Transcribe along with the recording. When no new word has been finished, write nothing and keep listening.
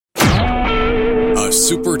a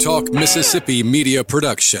Super Talk Mississippi media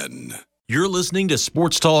production. You're listening to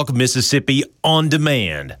Sports Talk Mississippi On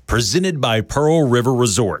Demand, presented by Pearl River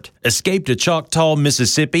Resort. Escape to Choctaw,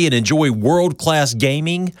 Mississippi and enjoy world-class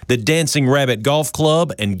gaming, the Dancing Rabbit Golf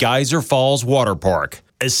Club, and Geyser Falls Water Park.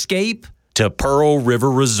 Escape to Pearl River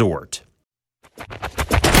Resort. To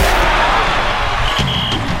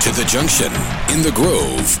the junction, in the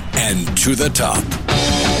Grove, and to the top.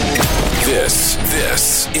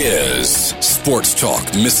 This is Sports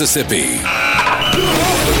Talk Mississippi.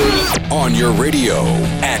 On your radio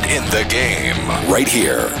and in the game, right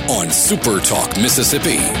here on Super Talk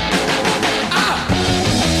Mississippi.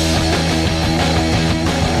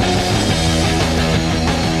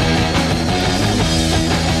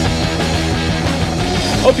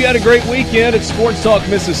 Hope you had a great weekend at Sports Talk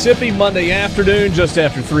Mississippi, Monday afternoon, just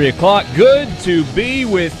after 3 o'clock. Good to be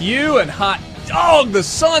with you, and hot dog, the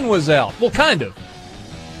sun was out. Well, kind of.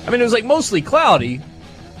 I mean, it was like mostly cloudy,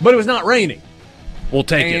 but it was not raining. We'll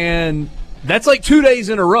take it. And that's like 2 days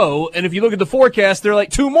in a row, and if you look at the forecast, there are like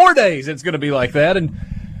 2 more days it's going to be like that. And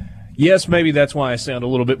yes, maybe that's why I sound a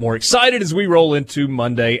little bit more excited as we roll into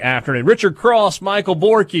Monday afternoon. Richard Cross, Michael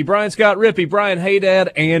Borky, Brian Scott Rippey, Brian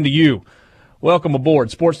Haydad, and you. Welcome aboard.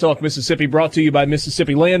 Sports Talk Mississippi brought to you by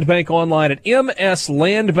Mississippi Land Bank, online at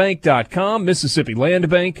mslandbank.com. Mississippi Land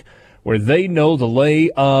Bank, where they know the lay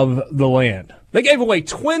of the land. They gave away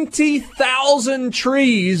 20,000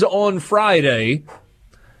 trees on Friday.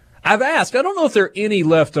 I've asked, I don't know if there are any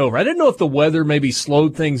left over. I didn't know if the weather maybe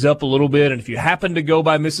slowed things up a little bit, and if you happened to go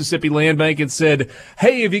by Mississippi Land Bank and said,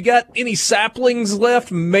 hey, have you got any saplings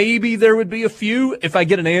left? Maybe there would be a few. If I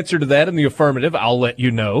get an answer to that in the affirmative, I'll let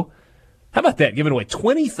you know. How about that? Giving away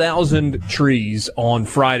 20,000 trees on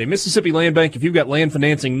Friday. Mississippi Land Bank, if you've got land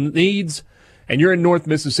financing needs and you're in North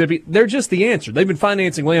Mississippi, they're just the answer. They've been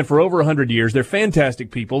financing land for over 100 years. They're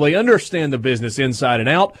fantastic people. They understand the business inside and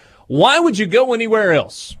out. Why would you go anywhere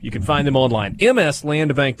else? You can find them online.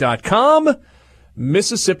 mslandbank.com.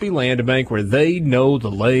 Mississippi Land Bank, where they know the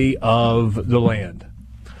lay of the land.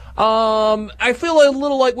 I feel a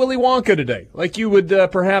little like Willy Wonka today. Like you would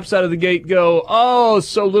perhaps out of the gate go, oh,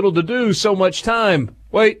 so little to do, so much time.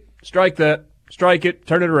 Wait, strike that. Strike it,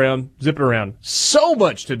 turn it around, zip it around. So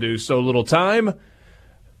much to do, so little time.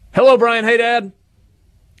 Hello, Brian Haydad.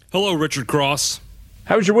 Hello, Richard Cross.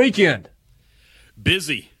 How was your weekend?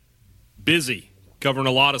 Busy. Covering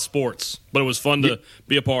a lot of sports, but it was fun to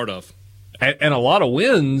be a part of. And a lot of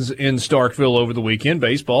wins in Starkville over the weekend.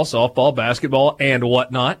 Baseball, softball, basketball, and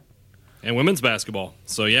whatnot. And women's basketball.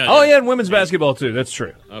 So, yeah. Oh, yeah, and women's basketball, too. That's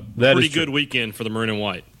true. Pretty good weekend for the Maroon and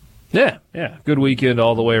White. Yeah. Good weekend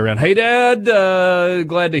all the way around. Hey, Dad,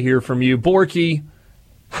 glad to hear from you. Borky,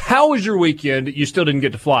 how was your weekend? You still didn't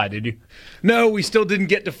get to fly, did you? No, we still didn't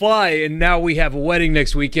get to fly, and now we have a wedding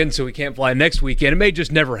next weekend, so we can't fly next weekend. It may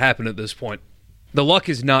just never happen at this point. The luck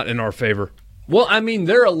is not in our favor. Well, I mean,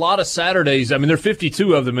 there are a lot of Saturdays. I mean, there are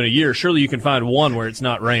 52 of them in a year. Surely you can find one where it's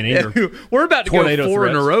not raining. Yeah, we're about to go 4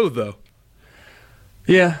 in a row, though.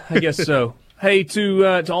 Yeah, I guess so. Hey,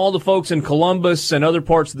 to all the folks in Columbus and other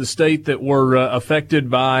parts of the state that were affected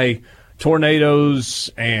by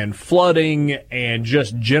tornadoes and flooding and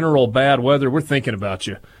just general bad weather, we're thinking about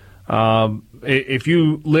you. If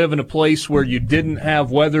you live in a place where you didn't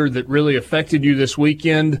have weather that really affected you this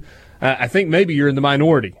weekend, I think maybe you're in the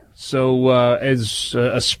minority. So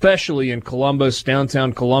especially in Columbus,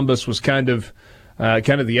 downtown Columbus was kind of the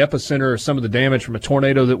epicenter of some of the damage from a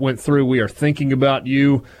tornado that went through. We are thinking about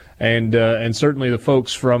you, and certainly the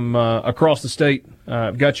folks from across the state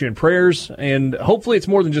got you in prayers. And hopefully it's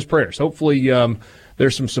more than just prayers. Hopefully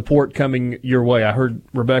there's some support coming your way. I heard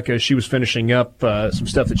Rebecca, she was finishing up some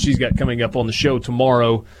stuff that she's got coming up on the show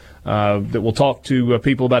tomorrow that we'll talk to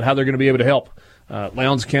people about how they're going to be able to help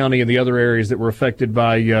Lowndes County and the other areas that were affected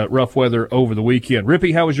by rough weather over the weekend.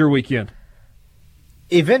 Rippey, how was your weekend?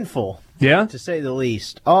 Eventful. Yeah? To say the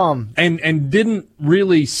least. And didn't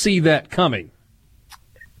really see that coming.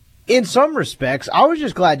 In some respects, I was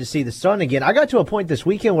just glad to see the sun again. I got to a point this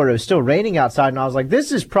weekend where it was still raining outside, and I was like,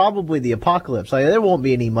 this is probably the apocalypse. Like, there won't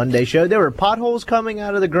be any Monday show. There were potholes coming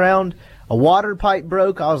out of the ground. A water pipe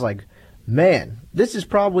broke. I was like, man, this is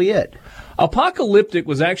probably it. Apocalyptic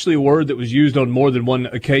was actually a word that was used on more than one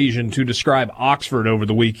occasion to describe Oxford over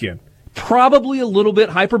the weekend. Probably a little bit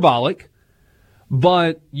hyperbolic,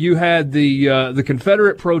 but you had the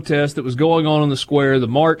Confederate protest that was going on the square, the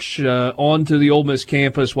march onto the Ole Miss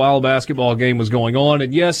campus while a basketball game was going on.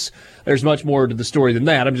 And yes, there's much more to the story than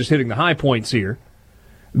that. I'm just hitting the high points here.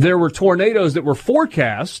 There were tornadoes that were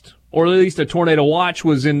forecast, or at least a tornado watch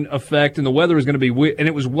was in effect, and the weather was going to be and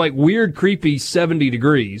it was like weird, creepy 70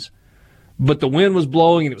 degrees. but the wind was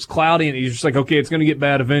blowing and it was cloudy, and he's just like, okay, it's going to get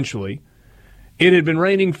bad eventually. It had been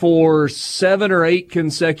raining for 7 or 8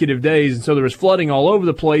 consecutive days, and so there was flooding all over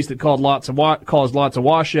the place that caused lots of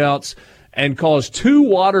washouts and caused 2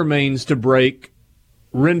 water mains to break,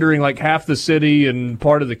 rendering like half the city and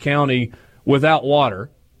part of the county without water.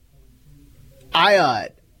 I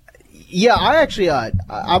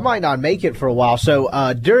might not make it for a while.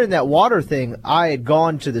 So during that water thing, I had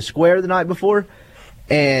gone to the square the night before,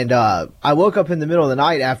 and I woke up in the middle of the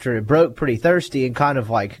night after it broke, pretty thirsty, and kind of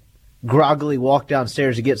like groggily walked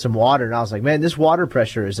downstairs to get some water. And I was like, man, this water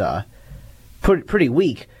pressure is pretty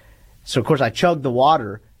weak. So of course I chugged the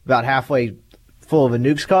water about halfway full of a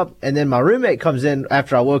Nukes cup, and then my roommate comes in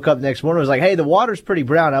after I woke up the next morning and was like, hey, the water's pretty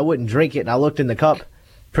brown. I wouldn't drink it. And I looked in the cup,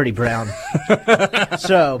 pretty brown.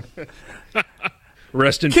 So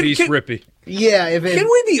rest in peace, Rippy. Yeah. Can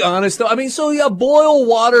we be honest, though? I mean, so yeah, boil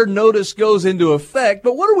water notice goes into effect,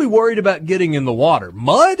 but what are we worried about getting in the water?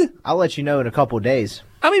 Mud? I'll let you know in a couple of days.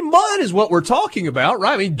 I mean, mud is what we're talking about,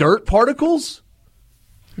 right? I mean, dirt particles?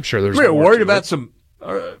 I'm sure there's We're more worried to about it. some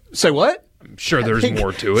say what? I'm sure there's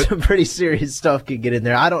more to it. Some pretty serious stuff could get in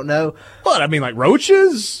there. I don't know. What? I mean, like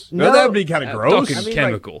roaches? No. That would be kind of gross. Talking I mean,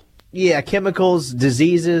 chemical. Yeah, chemicals,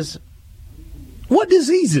 diseases. What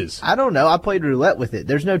diseases? I don't know. I played roulette with it.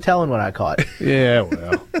 There's no telling what I caught. Yeah,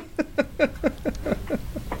 well.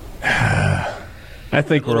 I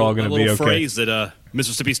think we're all going to be okay. Phrase that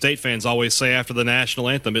Mississippi State fans always say after the national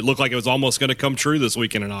anthem. It looked like it was almost going to come true this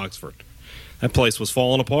weekend in Oxford. That place was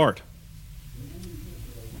falling apart.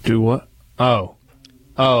 Do what? Oh,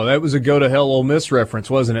 that was a go to hell Ole Miss reference,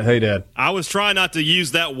 wasn't it? Hey, Dad. I was trying not to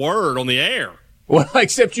use that word on the air. Well,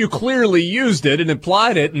 except you clearly used it and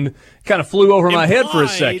implied it and kind of flew over my head for a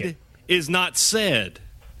second. Implied is not said.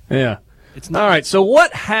 Yeah. It's not. All right, so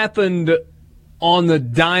what happened on the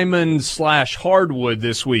Diamond/Hardwood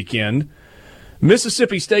this weekend?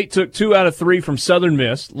 Mississippi State took 2 out of 3 from Southern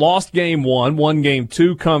Miss, lost game 1, won game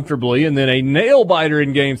 2 comfortably, and then a nail-biter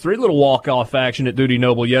in game 3, little walk-off action at Dudy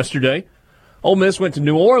Noble yesterday. Ole Miss went to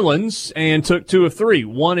New Orleans and took 2 of 3,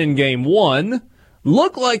 won in game 1.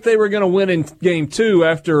 Looked like they were going to win in game 2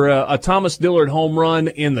 after a Thomas Dillard home run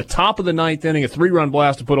in the top of the 9th inning, a 3-run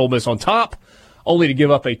blast to put Ole Miss on top, only to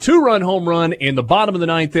give up a 2-run home run in the bottom of the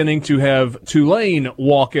 9th inning to have Tulane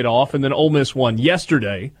walk it off, and then Ole Miss won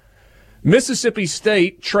yesterday. Mississippi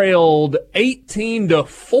State trailed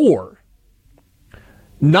 18-4.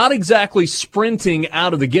 Not exactly sprinting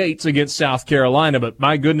out of the gates against South Carolina, but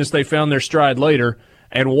my goodness, they found their stride later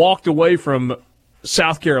and walked away from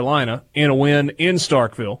South Carolina in a win in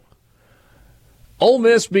Starkville. Ole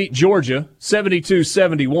Miss beat Georgia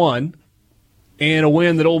 72-71 in a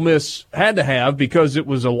win that Ole Miss had to have because it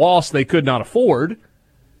was a loss they could not afford.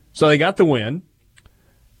 So they got the win.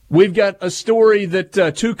 We've got a story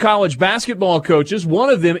that 2 college basketball coaches,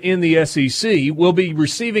 one of them in the SEC, will be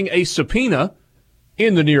receiving a subpoena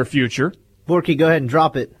in the near future. Borky, go ahead and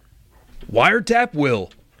drop it. Wiretap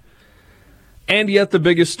will. And yet the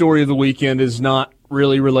biggest story of the weekend is not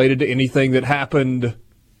really related to anything that happened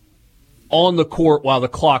on the court while the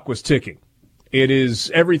clock was ticking. It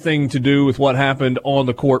is everything to do with what happened on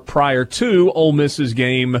the court prior to Ole Miss's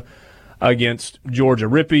game against Georgia.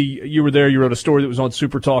 Rippy, you were there. You wrote a story that was on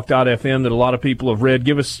supertalk.fm that a lot of people have read.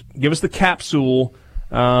 Give us the capsule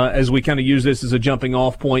as we kind of use this as a jumping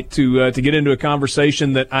off point to get into a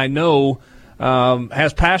conversation that I know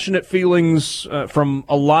has passionate feelings from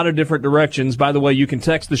a lot of different directions. By the way, you can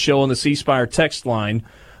text the show on the C Spire text line.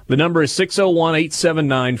 The number is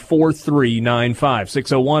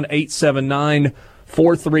 601-879-4395.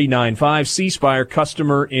 601-879-4395. C Spire,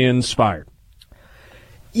 customer inspired.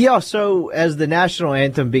 Yeah, so as the national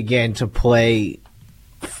anthem began to play,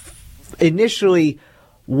 initially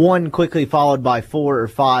 1 quickly followed by 4 or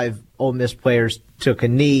 5 Ole Miss players took a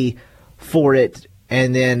knee for it,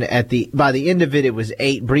 and then by the end of it, it was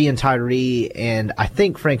 8. Breein Tyree and I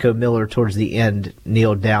think Franco Miller towards the end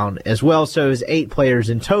kneeled down as well. So it was 8 players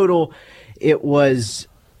in total. It was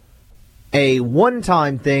a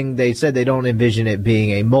one-time thing. They said they don't envision it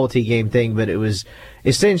being a multi-game thing, but it was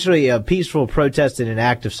essentially a peaceful protest and an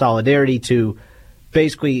act of solidarity to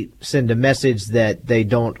basically send a message that they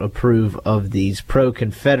don't approve of these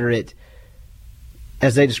pro-Confederate,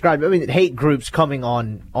 as they described, hate groups coming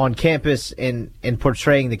on campus and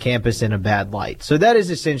portraying the campus in a bad light. So that is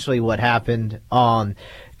essentially what happened.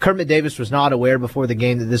 Kermit Davis was not aware before the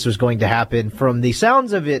game that this was going to happen. From the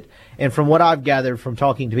sounds of it and from what I've gathered from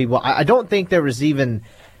talking to people, I don't think there was even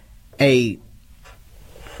a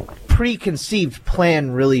preconceived plan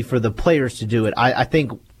really for the players to do it. I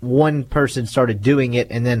think one person started doing it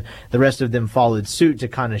and then the rest of them followed suit to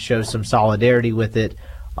kind of show some solidarity with it.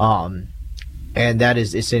 And that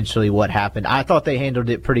is essentially what happened. I thought they handled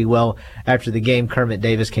it pretty well after the game. Kermit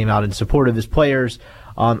Davis came out in support of his players.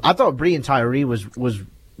 I thought Breein Tyree was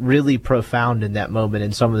really profound in that moment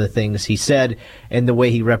and some of the things he said and the way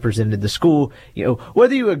he represented the school.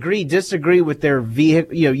 Whether you disagree with their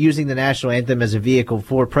vehicle, using the national anthem as a vehicle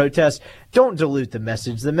for protest, don't dilute the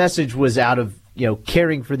message. The message was out of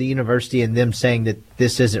caring for the university and them saying that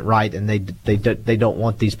this isn't right and they don't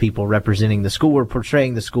want these people representing the school or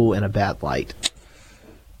portraying the school in a bad light.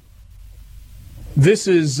 This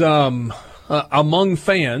is among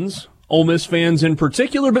fans, Ole Miss fans in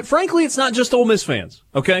particular, but frankly, it's not just Ole Miss fans,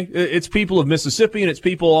 okay? It's people of Mississippi and it's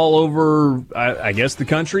people all over, I guess, the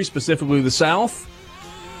country, specifically the South.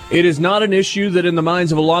 It is not an issue that in the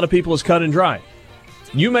minds of a lot of people is cut and dried.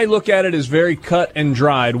 You may look at it as very cut and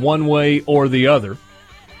dried one way or the other.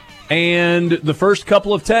 And the first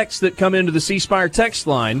couple of texts that come into the C Spire text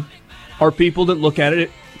line are people that look at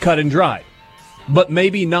it cut and dried. But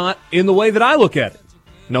maybe not in the way that I look at it.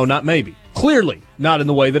 No, not maybe. Clearly not in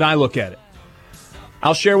the way that I look at it.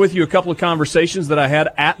 I'll share with you a couple of conversations that I had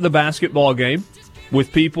at the basketball game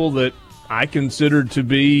with people that I considered to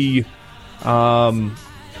be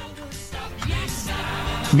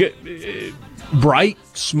bright,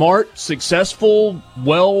 smart, successful,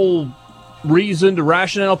 well-reasoned,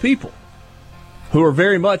 rational people who are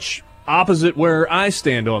very much opposite where I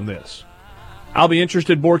stand on this. I'll be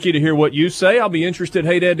interested, Borky, to hear what you say. I'll be interested,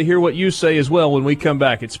 Hey Dad, to hear what you say as well when we come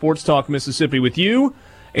back at Sports Talk Mississippi with you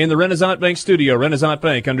in the Renaissance Bank studio. Renaissance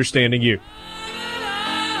Bank, understanding you.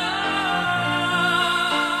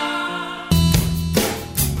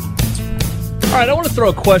 All right, I want to throw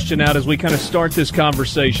a question out as we kind of start this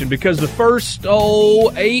conversation because the first,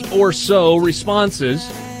 8 or so responses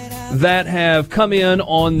that have come in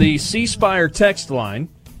on the C Spire text line,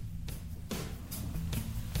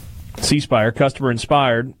 C Spire, customer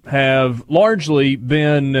inspired, have largely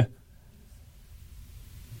been,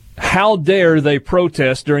 how dare they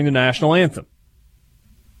protest during the national anthem?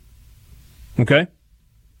 Okay?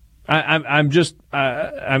 I'm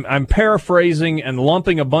paraphrasing and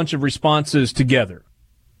lumping a bunch of responses together.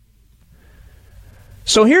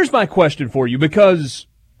 So here's my question for you, because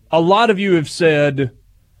a lot of you have said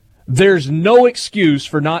there's no excuse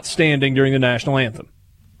for not standing during the national anthem.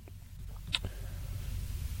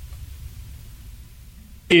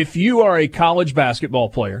 If you are a college basketball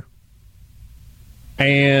player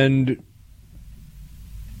or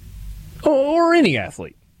any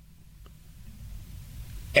athlete,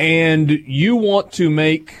 and you want to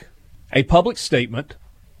make a public statement,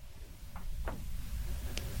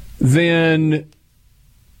 then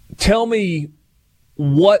tell me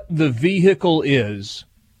what the vehicle is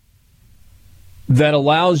that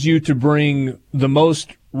allows you to bring the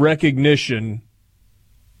most recognition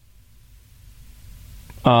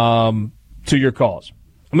to your cause.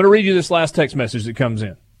 I'm going to read you this last text message that comes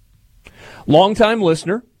in. Longtime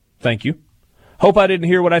listener, thank you. Hope I didn't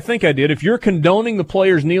hear what I think I did. If you're condoning the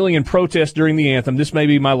players kneeling in protest during the anthem, this may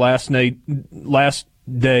be my last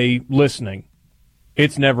day listening.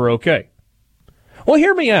 It's never okay. Well,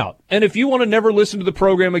 hear me out. And if you want to never listen to the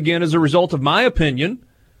program again as a result of my opinion,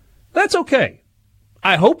 that's okay.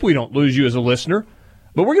 I hope we don't lose you as a listener,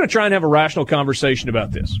 but we're going to try and have a rational conversation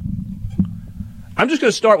about this. I'm just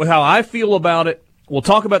going to start with how I feel about it. We'll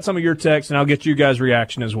talk about some of your texts, and I'll get you guys'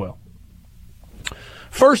 reaction as well.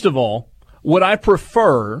 First of all, would I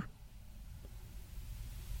prefer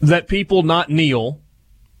that people not kneel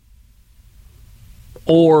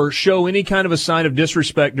or show any kind of a sign of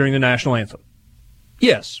disrespect during the national anthem?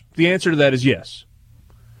 Yes. The answer to that is yes.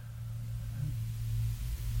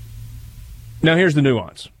 Now, here's the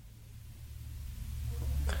nuance.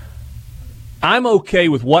 I'm okay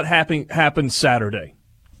with what happened Saturday.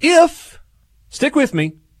 Stick with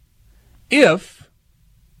me, if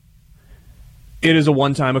it is a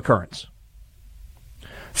one-time occurrence.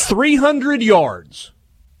 300 yards,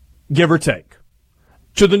 give or take,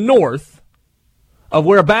 to the north of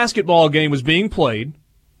where a basketball game was being played,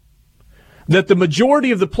 that the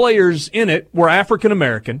majority of the players in it were African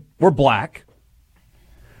American, were black.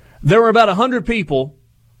 There were about 100 people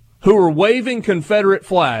who were waving Confederate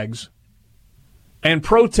flags and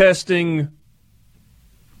protesting,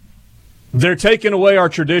 they're taking away our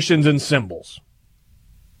traditions and symbols.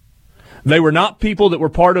 They were not people that were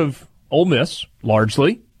part of Ole Miss,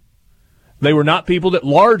 largely. They were not people that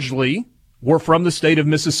largely were from the state of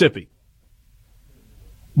Mississippi.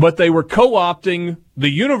 But they were co-opting the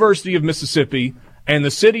University of Mississippi and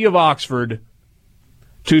the city of Oxford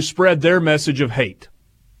to spread their message of hate.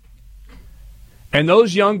 And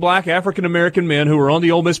those young black African-American men who were on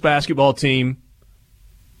the Ole Miss basketball team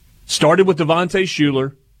started with Devontae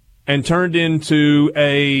Shuler, and turned into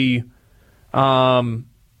a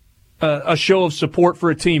show of support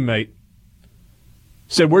for a teammate,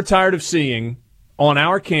 said we're tired of seeing on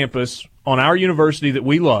our campus, on our university that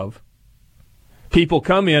we love, people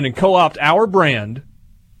come in and co-opt our brand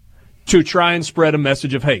to try and spread a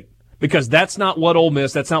message of hate. Because that's not what Ole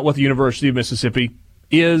Miss, that's not what the University of Mississippi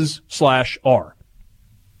is/are.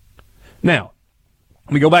 Now,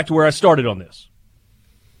 let me go back to where I started on this.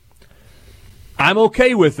 I'm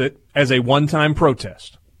okay with it as a one-time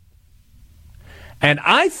protest. And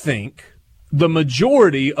I think the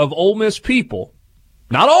majority of Ole Miss people,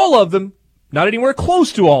 not all of them, not anywhere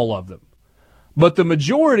close to all of them, but the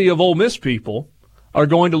majority of Ole Miss people are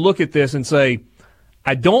going to look at this and say,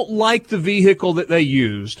 I don't like the vehicle that they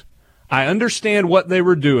used. I understand what they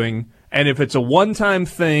were doing, and if it's a one-time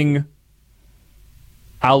thing,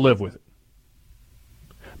 I'll live with it.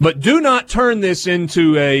 But do not turn this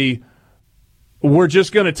into we're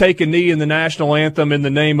just going to take a knee in the national anthem in the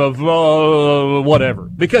name of whatever.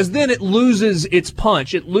 Because then it loses its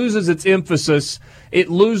punch. It loses its emphasis. It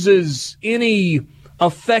loses any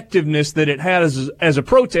effectiveness that it had as a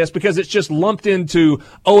protest because it's just lumped into,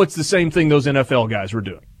 it's the same thing those NFL guys were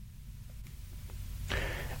doing.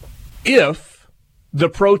 If the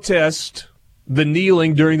protest, the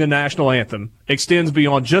kneeling during the national anthem, extends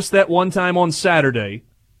beyond just that one time on Saturday,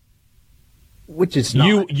 which is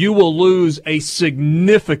not, you will lose a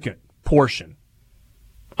significant portion,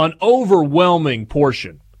 an overwhelming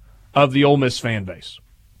portion of the Ole Miss fan base.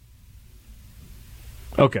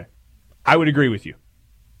 Okay, I would agree with you.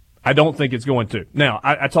 I don't think it's going to. Now,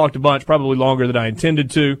 I talked a bunch, probably longer than I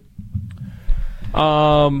intended to.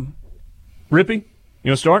 Rippy, you want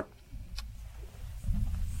to start?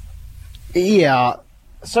 Yeah.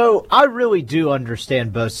 So I really do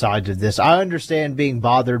understand both sides of this. I understand being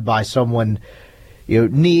bothered by someone,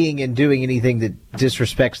 kneeing and doing anything that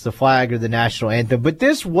disrespects the flag or the national anthem. But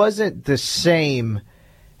this wasn't the same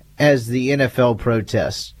as the NFL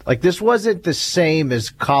protest. Like, this wasn't the same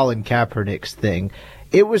as Colin Kaepernick's thing.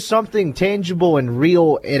 It was something tangible and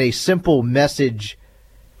real and a simple message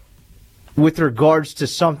with regards to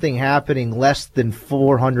something happening less than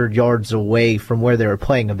 400 yards away from where they were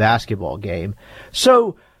playing a basketball game.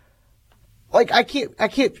 So, I can't,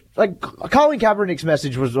 Colin Kaepernick's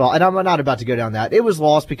message was, and I'm not about to go down that. It was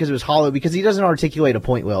lost because it was hollow, because he doesn't articulate a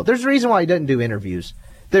point well. There's a reason why he doesn't do interviews.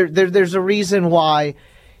 There's a reason why,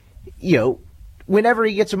 whenever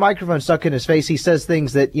he gets a microphone stuck in his face, he says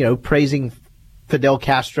things that, praising Fidel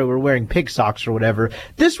Castro or wearing pig socks or whatever.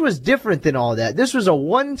 This was different than all that. This was a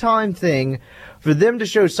one-time thing for them to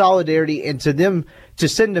show solidarity and to them to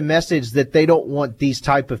send a message that they don't want these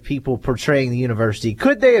type of people portraying the university.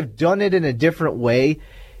 Could they have done it in a different way?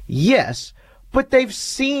 Yes, but they've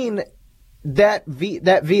seen that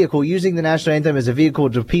vehicle, using the national anthem as a vehicle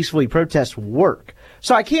to peacefully protest, work.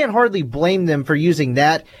 So I can't hardly blame them for using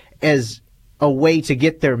that as a way to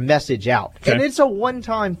get their message out. Okay. And it's a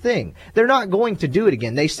one-time thing. They're not going to do it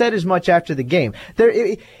again. They said as much after the game.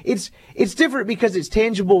 It's different because it's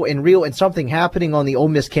tangible and real and something happening on the Ole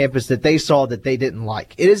Miss campus that they saw that they didn't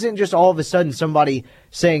like. It isn't just all of a sudden somebody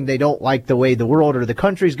saying they don't like the way the world or the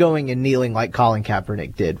country's going and kneeling like Colin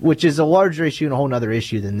Kaepernick did, which is a larger issue and a whole other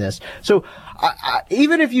issue than this. So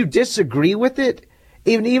even if you disagree with it,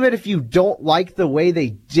 even if you don't like the way they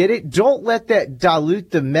did it, don't let that dilute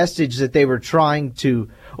the message that they were trying to,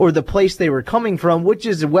 or the place they were coming from, which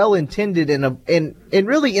is well intended and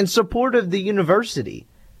really in support of the university.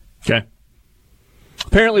 Okay.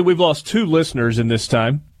 Apparently, we've lost 2 listeners in this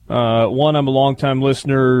time. One, I'm a longtime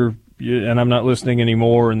listener, and I'm not listening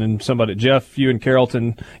anymore. And then somebody, Jeff, you and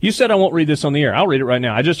Carrollton, you said I won't read this on the air. I'll read it right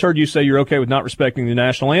now. I just heard you say you're okay with not respecting the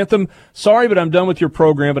national anthem. Sorry, but I'm done with your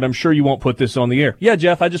program, but I'm sure you won't put this on the air. Yeah,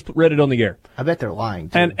 Jeff, I just read it on the air. I bet they're lying,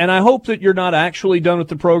 too. And I hope that you're not actually done with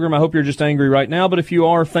the program. I hope you're just angry right now. But if you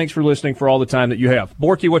are, thanks for listening for all the time that you have.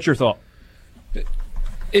 Borky, what's your thought?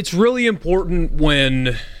 It's really important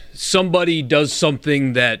when somebody does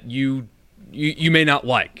something that you may not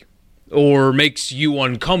like, or makes you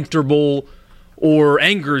uncomfortable, or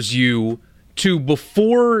angers you, to,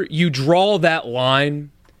 before you draw that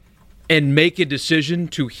line and make a decision,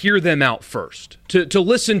 to hear them out first, to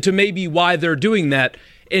listen to maybe why they're doing that,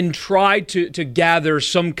 and try to gather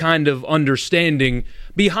some kind of understanding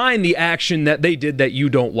behind the action that they did that you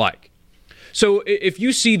don't like. So if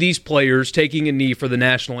you see these players taking a knee for the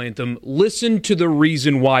national anthem, listen to the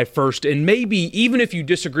reason why first, and maybe even if you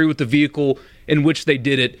disagree with the vehicle in which they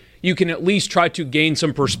did it, you can at least try to gain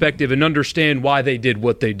some perspective and understand why they did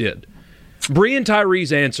what they did. Breein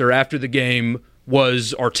Tyree's answer after the game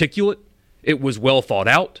was articulate, it was well thought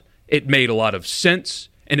out, it made a lot of sense,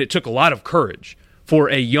 and it took a lot of courage for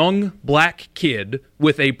a young black kid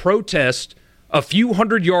with a protest a few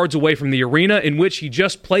hundred yards away from the arena in which he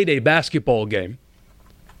just played a basketball game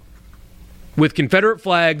with Confederate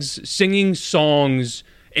flags, singing songs,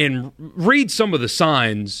 and read some of the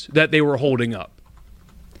signs that they were holding up.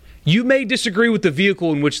 You may disagree with the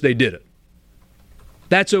vehicle in which they did it.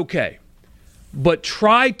 That's okay. But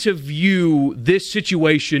try to view this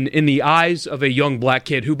situation in the eyes of a young black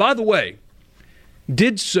kid who, by the way,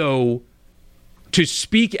 did so to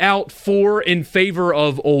speak out for in favor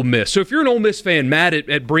of Ole Miss. So if you're an Ole Miss fan mad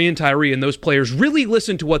at Breein Tyree and those players, really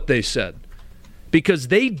listen to what they said. Because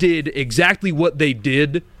they did exactly what they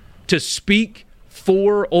did to speak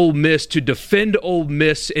for Ole Miss, to defend Ole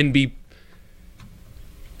Miss and be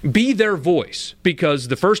their voice. Because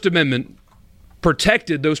the First Amendment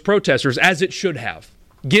protected those protesters as it should have.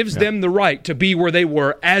 Gives them the right to be where they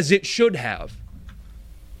were as it should have.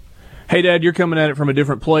 Hey, Dad, you're coming at it from a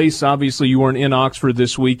different place. Obviously, you weren't in Oxford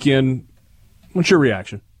this weekend. What's your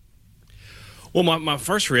reaction? Well, my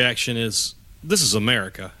first reaction is this is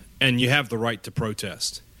America, and you have the right to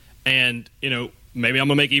protest. And, maybe I'm going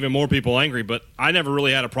to make even more people angry, but I never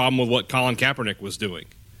really had a problem with what Colin Kaepernick was doing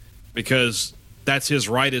because that's his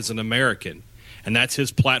right as an American, and that's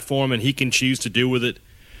his platform, and he can choose to do with it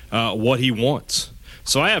what he wants.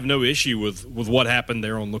 So I have no issue with what happened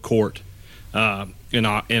there on the court. In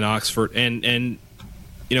Oxford, and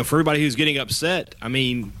for everybody who's getting upset, I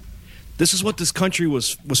mean, this is what this country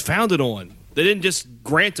was founded on. They didn't just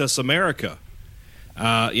grant us America.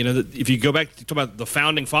 If you go back to talk about the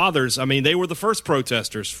founding fathers, I mean, they were the first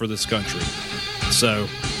protesters for this country. So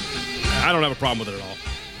I don't have a problem with it at all.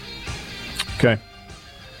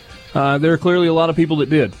 Okay. There are clearly a lot of people that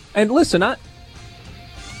did. And listen,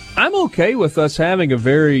 I'm okay with us having a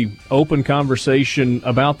very open conversation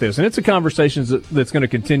about this. And it's a conversation that's going to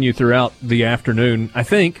continue throughout the afternoon, I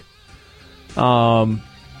think.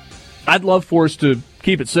 I'd love for us to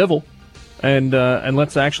keep it civil and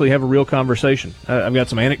let's actually have a real conversation. I've got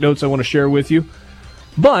some anecdotes I want to share with you.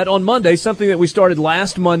 But on Monday, something that we started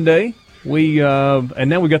last Monday, and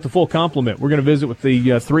now we got the full complement. We're going to visit with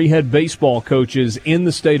the three head baseball coaches in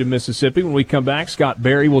the state of Mississippi. When we come back, Scott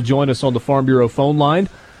Berry will join us on the Farm Bureau phone line.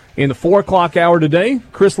 In the 4 o'clock hour today,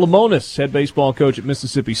 Chris Lemonis, head baseball coach at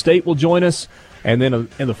Mississippi State, will join us. And then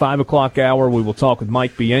in the 5 o'clock hour, we will talk with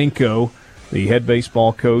Mike Bianco, the head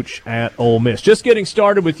baseball coach at Ole Miss. Just getting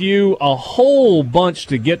started with you, a whole bunch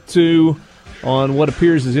to get to on what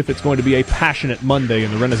appears as if it's going to be a passionate Monday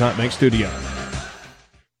in the Renaissance Bank studio.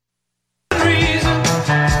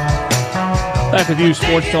 Back with you,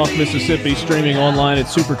 Sports Talk Mississippi, streaming online at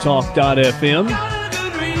supertalk.fm.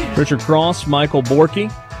 Richard Cross, Michael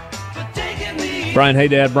Borky, Brian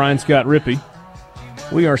Haydad, Brian Scott Rippey.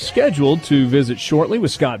 We are scheduled to visit shortly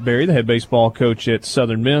with Scott Berry, the head baseball coach at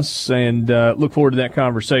Southern Miss, and look forward to that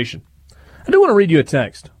conversation. I do want to read you a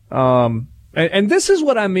text. And this is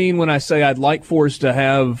what I mean when I say I'd like for us to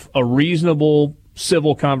have a reasonable,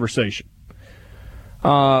 civil conversation.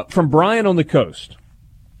 From Brian on the coast.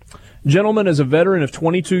 Gentlemen, as a veteran of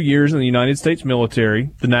 22 years in the United States military,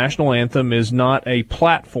 the national anthem is not a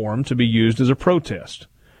platform to be used as a protest.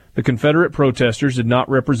 The Confederate protesters did not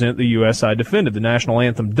represent the U.S. I defended. The national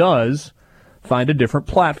anthem does. Find a different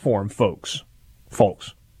platform, folks.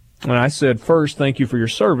 And I said, first, thank you for your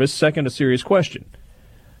service. Second, a serious question.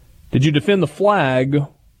 Did you defend the flag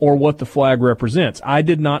or what the flag represents? I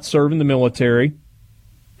did not serve in the military,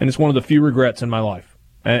 and it's one of the few regrets in my life.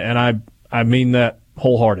 And I mean that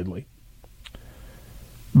wholeheartedly.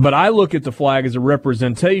 But I look at the flag as a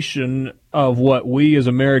representation of what we as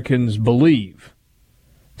Americans believe.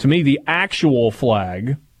 To me, the actual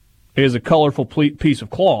flag is a colorful piece of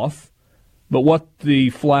cloth, but what the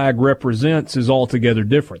flag represents is altogether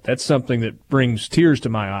different. That's something that brings tears to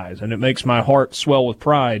my eyes, and it makes my heart swell with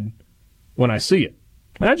pride when I see it.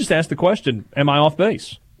 And I just asked the question, am I off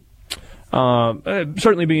base? I'd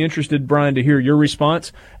certainly be interested, Brian, to hear your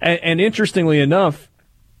response. And interestingly enough,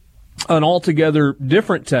 an altogether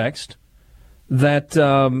different text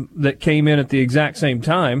that came in at the exact same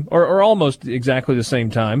time, or almost exactly the same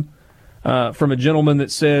time, from a gentleman that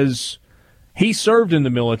says he served in the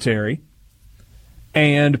military,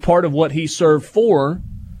 and part of what he served for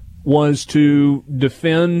was to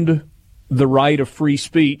defend the right of free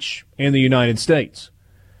speech in the United States.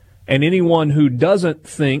 And anyone who doesn't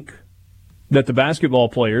think that the basketball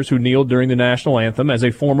players who kneeled during the national anthem as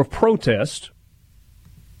a form of protest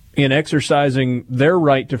in exercising their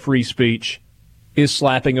right to free speech is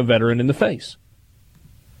slapping a veteran in the face.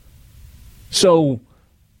 So,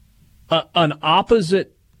 an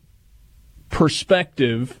opposite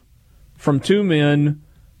perspective from two men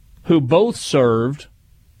who both served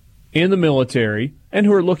in the military and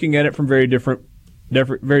who are looking at it from very different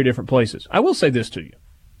places. I will say this to you.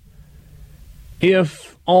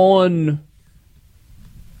 If on,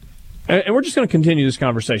 and we're just going to continue this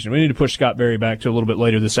conversation. We need to push Scott Berry back to a little bit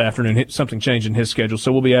later this afternoon. Something changed in his schedule,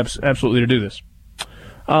 so we'll be absolutely to do this.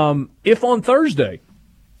 If on Thursday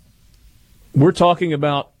we're talking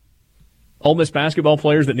about Ole Miss basketball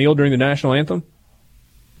players that kneel during the national anthem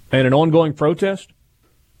and an ongoing protest,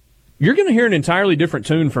 you're going to hear an entirely different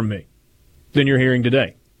tune from me than you're hearing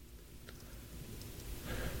today.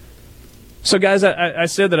 So, guys, I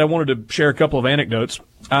said that I wanted to share a couple of anecdotes.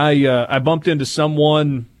 I bumped into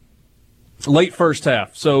someone late first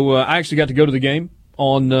half, so I actually got to go to the game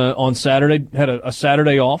on Saturday. Had a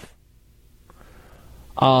Saturday off.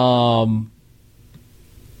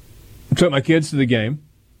 Took my kids to the game,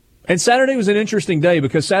 and Saturday was an interesting day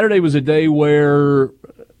because Saturday was a day where I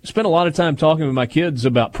spent a lot of time talking with my kids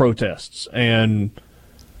about protests and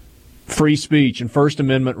free speech and First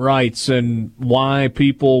Amendment rights and why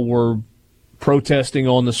people were protesting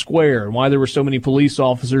on the square and why there were so many police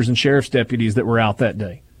officers and sheriff's deputies that were out that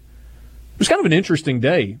day. It was kind of an interesting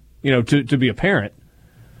day, to be a parent.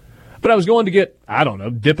 But I was going to get,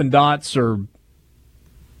 Dippin' Dots or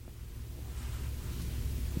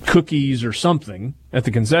cookies or something at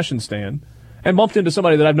the concession stand and bumped into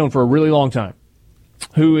somebody that I've known for a really long time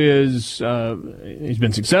who is, he's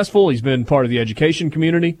been successful, he's been part of the education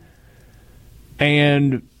community,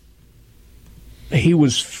 and he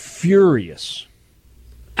was furious,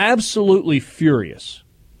 absolutely furious.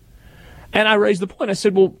 And I raised the point. I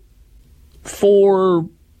said, well, for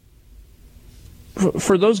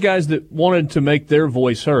those guys that wanted to make their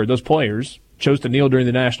voice heard, those players chose to kneel during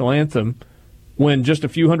the national anthem when just a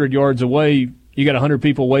few hundred yards away you got 100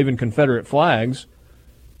 people waving Confederate flags,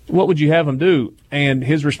 what would you have them do? And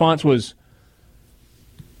his response was,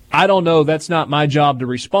 I don't know, that's not my job to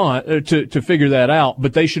respond, to figure that out,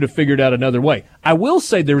 but they should have figured out another way. I will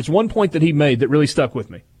say there was one point that he made that really stuck with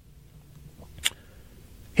me.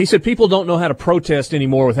 He said people don't know how to protest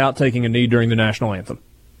anymore without taking a knee during the national anthem.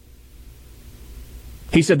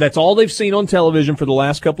 He said that's all they've seen on television for the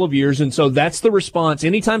last couple of years, and so that's the response.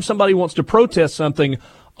 Anytime somebody wants to protest something,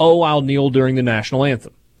 I'll kneel during the national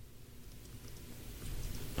anthem.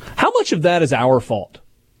 How much of that is our fault?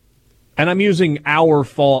 And I'm using our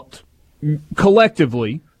fault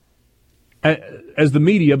collectively as the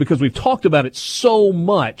media because we've talked about it so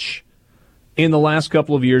much in the last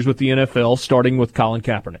couple of years with the NFL, starting with Colin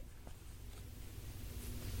Kaepernick.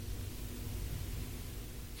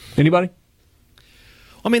 Anybody?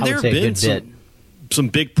 I mean, there have been some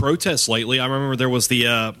big protests lately. I remember there was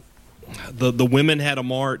the women had a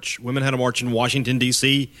march. Women had a march in Washington,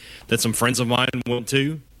 D.C. that some friends of mine went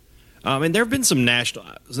to. And there have been some national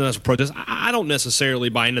protests. I don't necessarily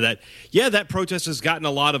buy into that. Yeah, that protest has gotten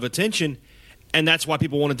a lot of attention, and that's why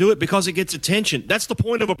people want to do it, because it gets attention. That's the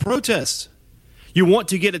point of a protest. You want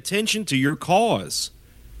to get attention to your cause.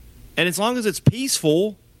 And as long as it's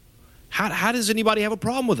peaceful, how does anybody have a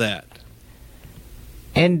problem with that?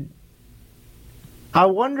 And I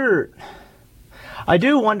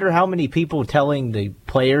do wonder how many people telling the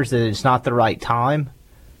players that it's not the right time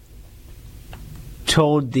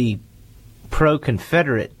told the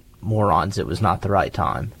pro-Confederate morons it was not the right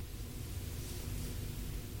time.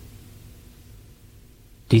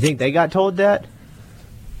 Do you think they got told that?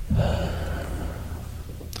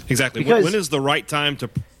 Exactly. When is the right time to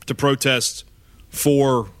protest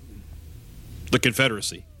for the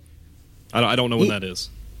Confederacy? I don't know when that is.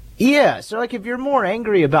 Yeah, so if you're more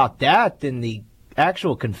angry about that than the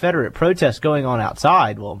actual Confederate protest going on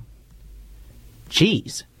outside, well,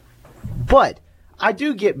 geez. But I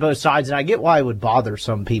do get both sides, and I get why it would bother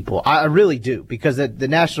some people. I really do, because the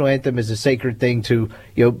national anthem is a sacred thing to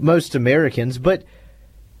most Americans. But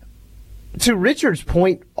to Richard's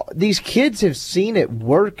point, these kids have seen it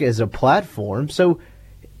work as a platform. So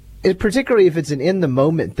particularly if it's an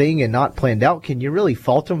in-the-moment thing and not planned out, can you really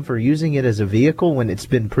fault them for using it as a vehicle when it's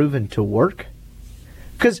been proven to work?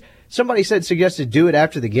 Because somebody suggested do it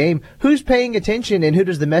after the game. Who's paying attention, and who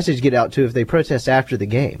does the message get out to if they protest after the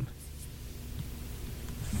game?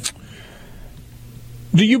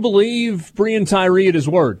 Do you believe Breein Tyree at his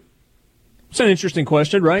word? It's an interesting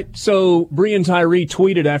question, right? So Breein Tyree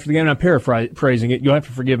tweeted after the game, and I'm paraphrasing it. You'll have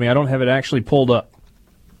to forgive me. I don't have it actually pulled up.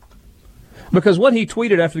 Because what he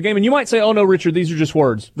tweeted after the game, and you might say, oh, no, Richard, these are just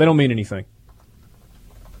words. They don't mean anything.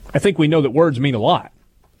 I think we know that words mean a lot.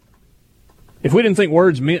 If we didn't think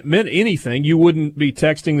words meant anything, you wouldn't be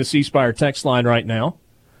texting the C Spire text line right now.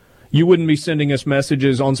 You wouldn't be sending us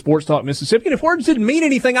messages on Sports Talk Mississippi. And if words didn't mean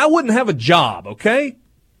anything, I wouldn't have a job, okay?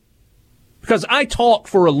 Because I talk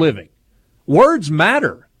for a living. Words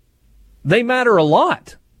matter. They matter a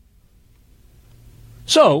lot.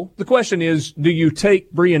 So the question is, do you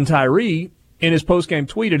take Breein Tyree in his postgame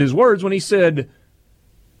tweet at his words when he said,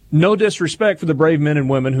 "No disrespect for the brave men and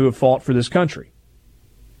women who have fought for this country.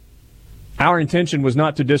 Our intention was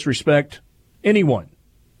not to disrespect anyone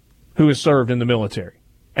who has served in the military."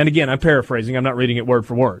 And again, I'm paraphrasing. I'm not reading it word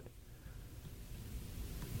for word.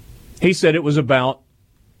 He said it was about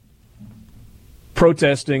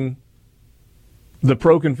protesting the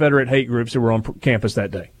pro-Confederate hate groups who were on campus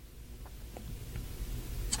that day.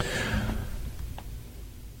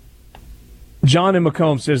 John in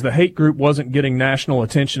Macomb says the hate group wasn't getting national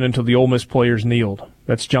attention until the Ole Miss players kneeled.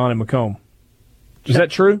 That's John in Macomb. Is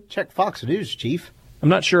that true? Check Fox News, Chief. I'm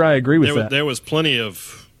not sure I agree with that. There was plenty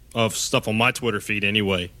of stuff on my Twitter feed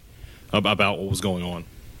anyway about what was going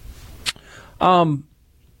on.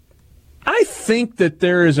 I think that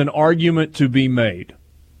there is an argument to be made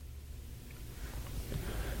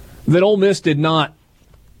that Ole Miss did not,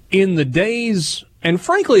 in the days and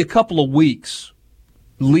frankly a couple of weeks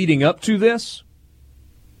leading up to this,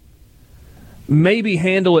 maybe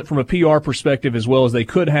handle it from a PR perspective as well as they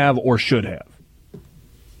could have or should have.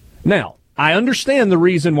 Now, I understand the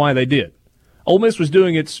reason why they did. Ole Miss was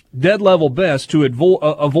doing its dead-level best to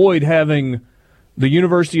avoid having the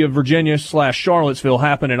University of Virginia / Charlottesville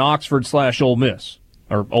happen in Oxford / Ole Miss,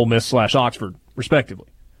 or Ole Miss / Oxford, respectively.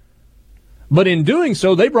 But in doing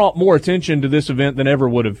so, they brought more attention to this event than ever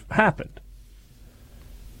would have happened.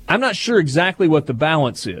 I'm not sure exactly what the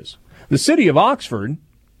balance is. The city of Oxford,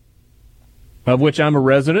 of which I'm a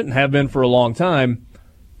resident and have been for a long time,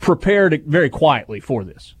 prepared very quietly for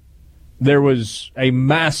this. There was a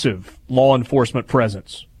massive law enforcement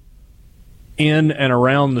presence in and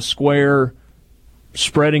around the square,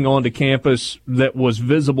 spreading onto campus, that was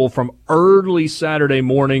visible from early Saturday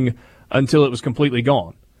morning until it was completely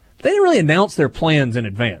gone. They didn't really announce their plans in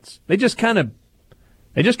advance. They just kind of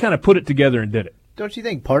put it together and did it. Don't you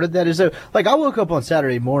think part of that is like I woke up on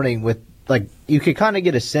Saturday morning with like you could kind of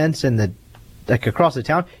get a sense in the like across the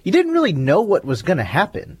town. You didn't really know what was going to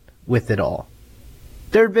happen with it all.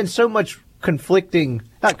 There had been so much not conflicting.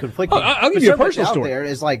 I'll give you a personal story. There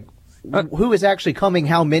is like who is actually coming,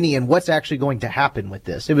 how many, and what's actually going to happen with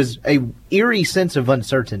this. It was a eerie sense of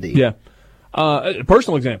uncertainty. Yeah. A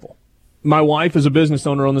personal example. My wife is a business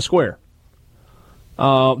owner on the square.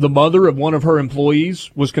 The mother of one of her employees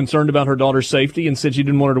was concerned about her daughter's safety and said she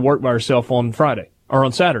didn't want her to work by herself on Friday or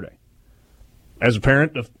on Saturday. As a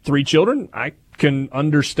parent of 3 children, I can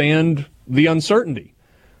understand the uncertainty.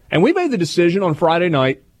 And we made the decision on Friday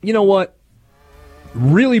night, you know what?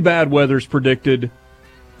 Really bad weather's predicted.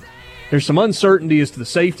 There's some uncertainty as to the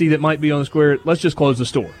safety that might be on the square. Let's just close the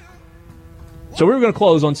store. So we were going to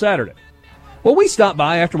close on Saturday. Well, we stopped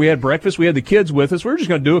by after we had breakfast. We had the kids with us. We were just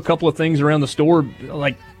going to do a couple of things around the store,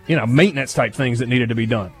 like, maintenance type things that needed to be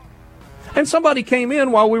done. And somebody came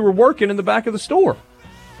in while we were working in the back of the store,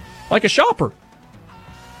 like a shopper.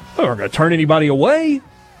 We weren't going to turn anybody away.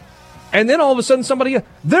 And then all of a sudden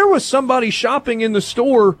there was somebody shopping in the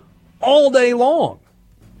store all day long.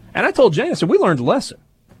 And I told Jane, I said, we learned a lesson.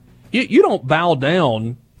 You don't bow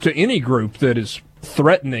down to any group that is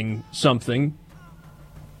threatening something,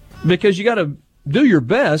 because you got to do your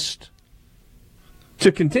best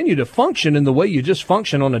to continue to function in the way you just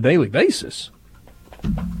function on a daily basis.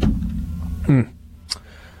 A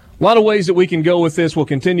lot of ways that we can go with this. We'll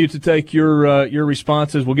continue to take your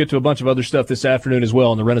responses. We'll get to a bunch of other stuff this afternoon as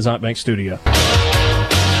well in the Renaissance Bank studio.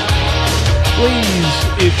 Please,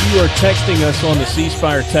 if you are texting us on the C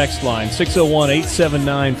Spire text line,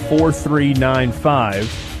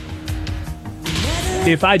 601-879-4395,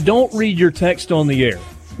 if I don't read your text on the air,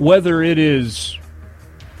 whether it is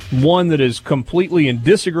one that is completely in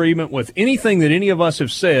disagreement with anything that any of us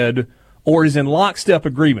have said or is in lockstep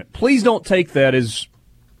agreement, please don't take that as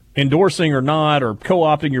endorsing or not or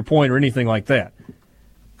co-opting your point or anything like that.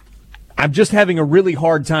 I'm just having a really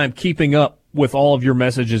hard time keeping up with all of your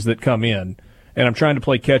messages that come in, and I'm trying to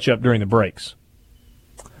play catch-up during the breaks.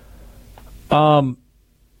 I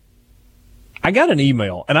got an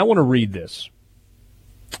email, and I want to read this.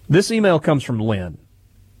 This email comes from Lynn.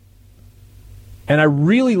 And I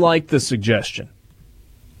really like the suggestion.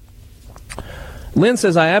 Lynn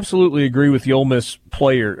says, I absolutely agree with the Ole Miss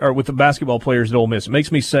player, or with the basketball players at Ole Miss. It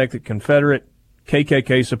makes me sick that Confederate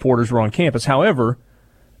KKK supporters were on campus. However,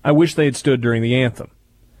 I wish they had stood during the anthem.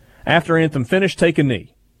 After anthem finished, take a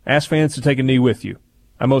knee. Ask fans to take a knee with you.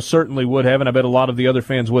 I most certainly would have, and I bet a lot of the other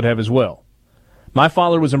fans would have as well. My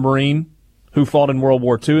father was a Marine who fought in World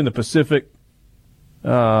War II in the Pacific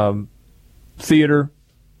Theater,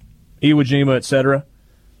 Iwo Jima, etc.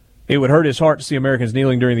 it would hurt his heart to see Americans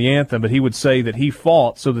kneeling during the anthem, but he would say that he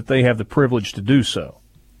fought so that they have the privilege to do so.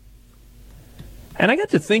 And I got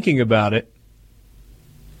to thinking about it,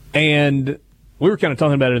 and we were kind of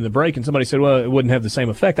talking about it in the break, and somebody said, well, it wouldn't have the same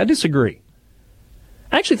effect. I disagree.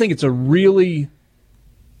 I actually think it's a really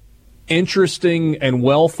interesting and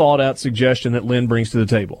well-thought-out suggestion that Lynn brings to the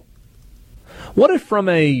table. What if, from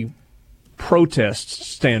a protest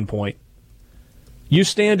standpoint, you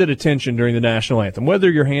stand at attention during the national anthem, whether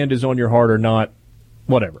your hand is on your heart or not,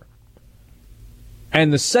 whatever.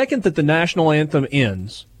 And the second that the national anthem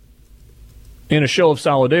ends, in a show of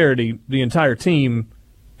solidarity, the entire team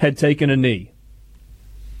had taken a knee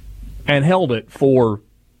and held it for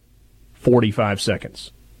 45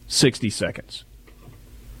 seconds, 60 seconds.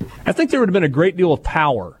 I think there would have been a great deal of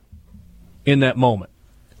power in that moment.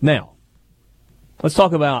 Now, let's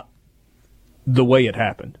talk about the way it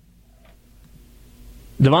happened.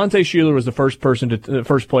 Devontae Shuler was the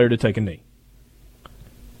first player to take a knee.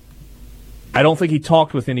 I don't think he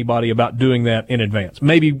talked with anybody about doing that in advance.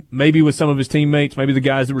 Maybe with some of his teammates, maybe the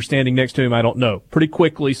guys that were standing next to him, I don't know. Pretty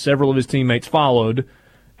quickly, several of his teammates followed,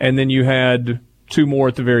 and then you had two more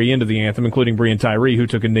at the very end of the anthem, including Breein Tyree, who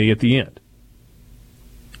took a knee at the end.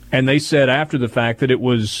 And they said after the fact that it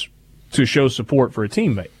was to show support for a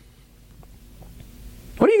teammate.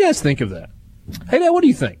 What do you guys think of that? Hey, Dad, what do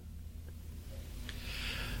you think?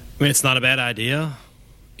 I mean, it's not a bad idea,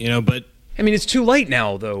 but... I mean, it's too late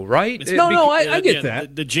now, though, right? I get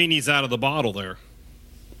that. The genie's out of the bottle there.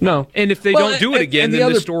 No. And if they don't do it again,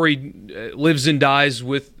 then the story lives and dies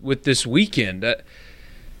with this weekend.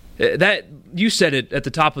 That you said it at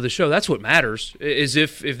the top of the show. That's what matters, is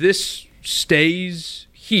if this stays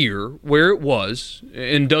here where it was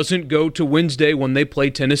and doesn't go to Wednesday when they play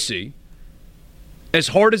Tennessee, as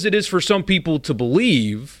hard as it is for some people to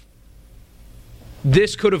believe,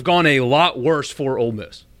 this could have gone a lot worse for Ole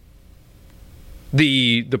Miss.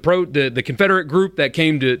 The Confederate group that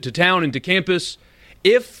came to town and to campus,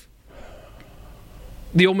 if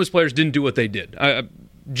the Ole Miss players didn't do what they did,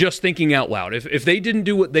 just thinking out loud, if they didn't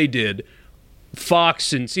do what they did,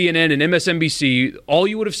 Fox and CNN and MSNBC, all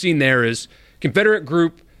you would have seen there is Confederate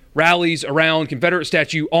group rallies around Confederate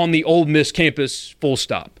statue on the Ole Miss campus, full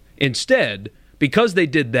stop. Instead, because they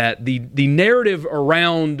did that, the narrative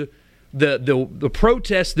around the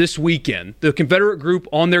protest this weekend, the Confederate group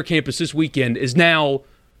on their campus this weekend, is now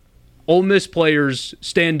Ole Miss players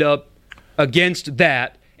stand up against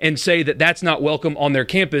that and say that that's not welcome on their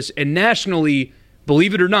campus. And nationally,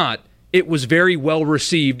 believe it or not, it was very well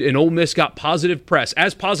received, and Ole Miss got positive press,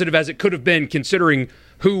 as positive as it could have been considering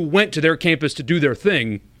who went to their campus to do their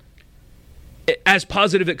thing, as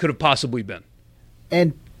positive it could have possibly been.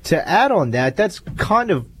 And to add on that, that's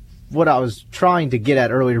kind of what I was trying to get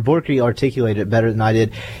at earlier. Borky articulated it better than I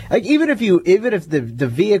did. Like, even if the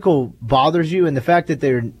vehicle bothers you and the fact that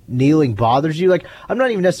they're kneeling bothers you, like, I'm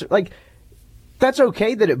not even necessarily, like, that's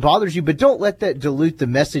okay that it bothers you, but don't let that dilute the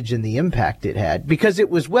message and the impact it had, because it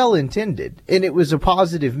was well intended and it was a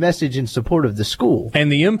positive message in support of the school.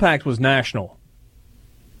 And the impact was national.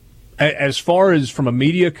 As far as from a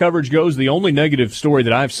media coverage goes, the only negative story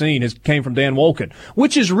that I've seen came from Dan Wolken,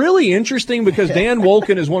 which is really interesting because Dan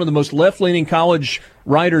Wolken is one of the most left-leaning college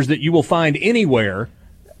writers that you will find anywhere,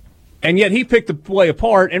 and yet he picked the play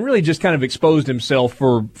apart and really just kind of exposed himself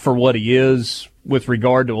for what he is with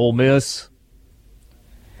regard to Ole Miss.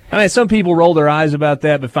 I mean, some people roll their eyes about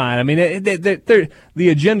that, but fine. I mean, the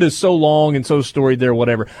agenda is so long and so storied there,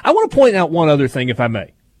 whatever. I want to point out one other thing, if I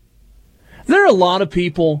may. There are a lot of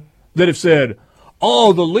people that have said,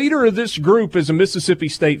 oh, the leader of this group is a Mississippi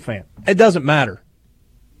State fan. It doesn't matter.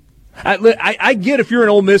 I get if you're an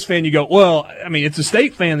Ole Miss fan, you go, well, I mean, it's a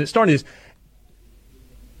State fan that started this.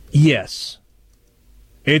 Yes.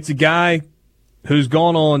 It's a guy who's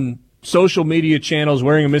gone on social media channels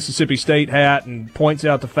wearing a Mississippi State hat and points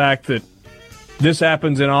out the fact that this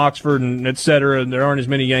happens in Oxford and et cetera, and there aren't as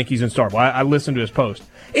many Yankees in Starkville. I listened to his post.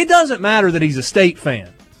 It doesn't matter that he's a State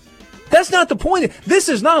fan. That's not the point. This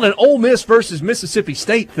is not an Ole Miss versus Mississippi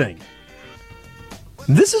State thing.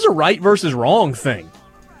 This is a right versus wrong thing.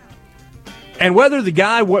 And whether the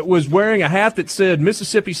guy was wearing a hat that said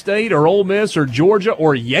Mississippi State or Ole Miss or Georgia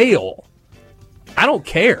or Yale, I don't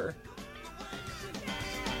care.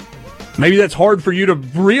 Maybe that's hard for you to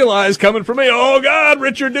realize coming from me. Oh, God,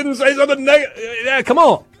 Richard didn't say something negative. Yeah, come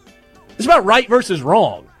on. It's about right versus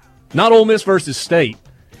wrong, not Ole Miss versus State.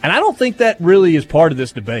 And I don't think that really is part of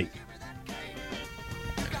this debate.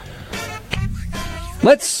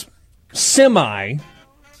 Let's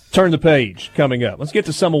turn the page coming up. Let's get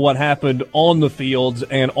to some of what happened on the fields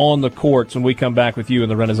and on the courts when we come back with you in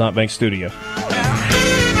the Renaissance Bank studio.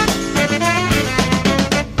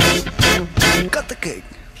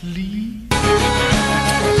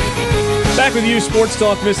 Back with you, Sports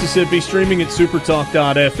Talk Mississippi, streaming at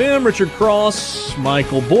supertalk.fm. Richard Cross,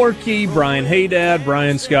 Michael Borky, Brian Haydad,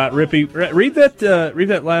 Brian Scott Rippey. Read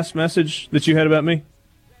that last message that you had about me.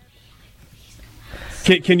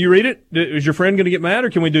 Can you read it? Is your friend going to get mad, or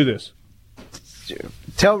can we do this?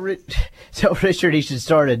 Tell Richard he should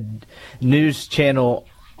start a news channel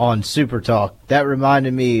on Super Talk. That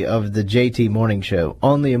reminded me of the JT Morning Show,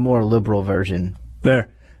 only a more liberal version. There.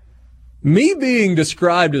 Me being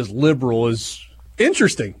described as liberal is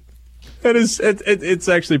interesting. It's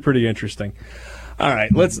actually pretty interesting. All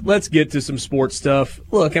right, let's get to some sports stuff.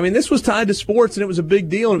 Look, I mean, this was tied to sports, and it was a big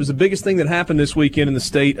deal, and it was the biggest thing that happened this weekend in the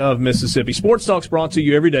state of Mississippi. Sports Talk's brought to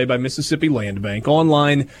you every day by Mississippi Land Bank,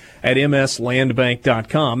 online at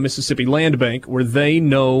mslandbank.com. Mississippi Land Bank, where they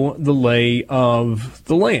know the lay of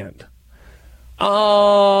the land.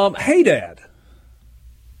 Hey, Dad.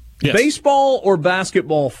 Yes. Baseball or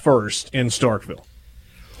basketball first in Starkville?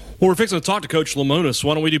 Well, we're fixing to talk to Coach Lemonis, so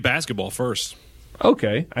why don't we do basketball first?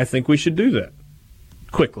 Okay, I think we should do that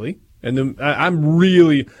quickly. And then I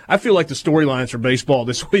feel like the storylines for baseball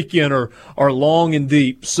this weekend are long and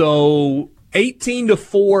deep. So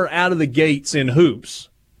 18-4 out of the gates in hoops.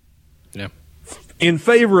 Yeah. In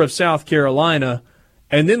favor of South Carolina,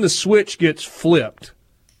 and then the switch gets flipped,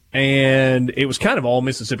 and it was kind of all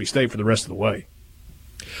Mississippi State for the rest of the way.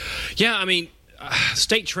 Yeah, I mean,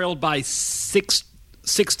 State trailed by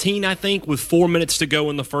 16, I think, with 4 minutes to go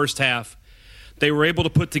in the first half. They were able to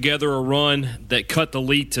put together a run that cut the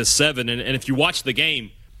lead to 7. And if you watch the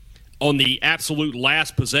game, on the absolute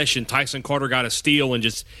last possession, Tyson Carter got a steal and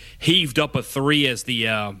just heaved up a 3 as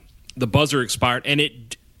the buzzer expired. And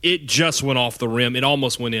it just went off the rim. It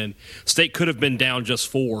almost went in. State could have been down just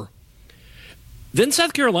 4. Then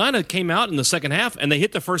South Carolina came out in the second half, and they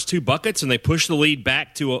hit the first 2 buckets, and they pushed the lead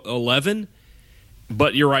back to 11.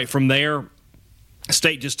 But you're right, from there,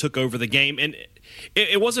 State just took over the game. And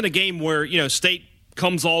it wasn't a game where, State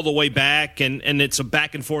comes all the way back and it's a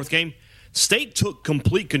back-and-forth game. State took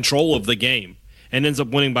complete control of the game and ends up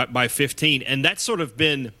winning by 15. And that's sort of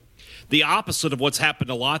been the opposite of what's happened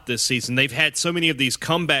a lot this season. They've had so many of these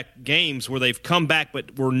comeback games where they've come back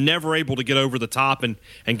but were never able to get over the top and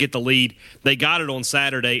get the lead. They got it on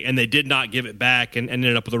Saturday, and they did not give it back and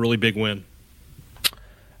ended up with a really big win.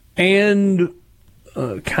 And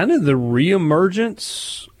kind of the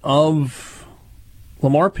reemergence of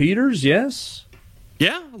Lamar Peters, yes?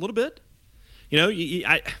 Yeah, a little bit.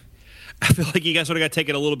 I feel like you guys sort of got to take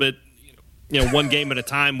it a little bit, one game at a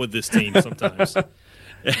time with this team sometimes.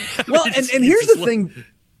 Well, and here's the thing.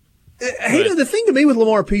 Hey, the thing to me with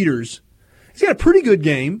Lamar Peters, he's got a pretty good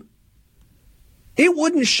game. It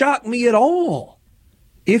wouldn't shock me at all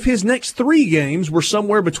if his next 3 games were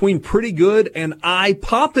somewhere between pretty good and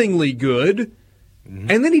eye-poppingly good,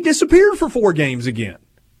 and then he disappeared for 4 games again.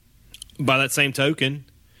 By that same token,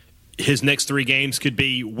 his next 3 games could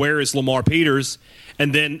be, where is Lamar Peters?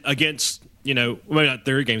 And then against, maybe not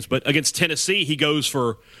 3 games, but against Tennessee, he goes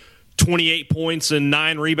for 28 points and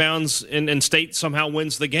 9 rebounds, and State somehow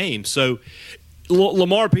wins the game. So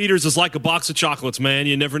Lamar Peters is like a box of chocolates, man.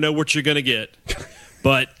 You never know what you're going to get.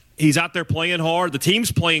 But he's out there playing hard. The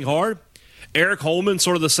team's playing hard. Eric Holman,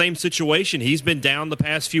 sort of the same situation. He's been down the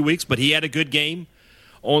past few weeks, but he had a good game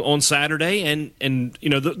on Saturday. And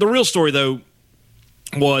the real story, though,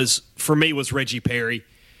 was Reggie Perry.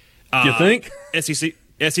 You think?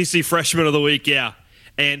 SEC Freshman of the Week, yeah.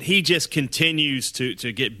 And he just continues to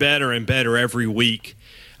get better and better every week.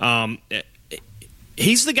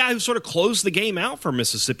 He's the guy who sort of closed the game out for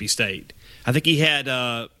Mississippi State. I think he had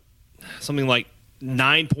something like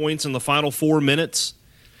 9 points in the final 4 minutes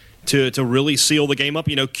to really seal the game up.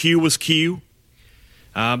 Q was Q.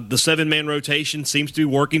 The 7-man rotation seems to be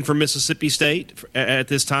working for Mississippi State at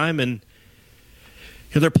this time, and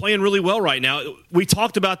they're playing really well right now. We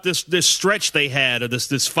talked about this stretch they had, this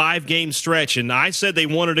 5-game stretch, and I said they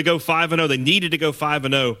wanted to go 5-0. They needed to go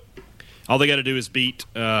 5-0. All they got to do is beat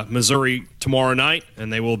Missouri tomorrow night,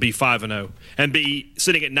 and they will be 5-0 and be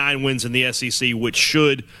sitting at 9 wins in the SEC, which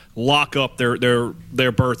should lock up their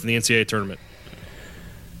berth in the NCAA tournament.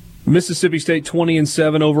 Mississippi State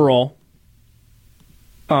 20-7 overall.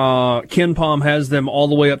 Ken Pom has them all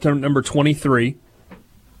the way up to number 23.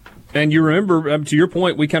 And you remember, to your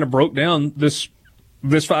point, we kind of broke down this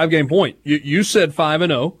 5-game point. You said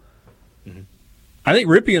 5-0. Mm-hmm. I think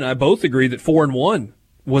Rippey and I both agree that 4-1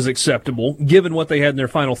 was acceptable, given what they had in their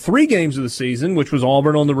final 3 games of the season, which was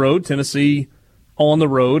Auburn on the road, Tennessee on the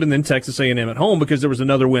road, and then Texas A&M at home, because there was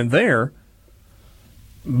another win there.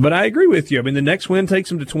 But I agree with you. I mean, the next win takes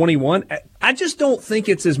them to 21. I just don't think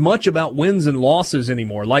it's as much about wins and losses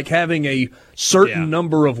anymore. Like having a certain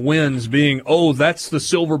number of wins being, that's the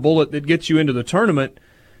silver bullet that gets you into the tournament.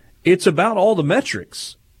 It's about all the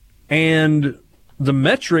metrics. And the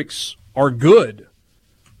metrics are good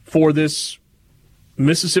for this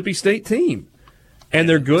Mississippi State team. And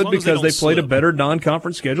they're good because they played a better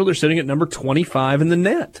non-conference schedule. They're sitting at number 25 in the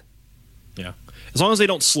net. Yeah. As long as they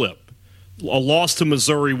don't slip. A loss to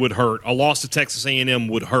Missouri would hurt. A loss to Texas A&M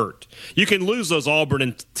would hurt. You can lose those Auburn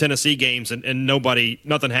and Tennessee games and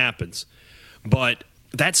nothing happens. But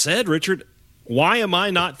that said, Richard, why am I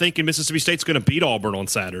not thinking Mississippi State's going to beat Auburn on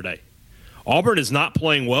Saturday? Auburn is not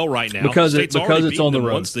playing well right now. Because it's on the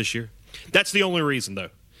road once this year. That's the only reason, though.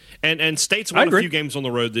 And State's won a few games on the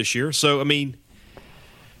road this year. So, I mean,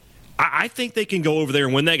 I think they can go over there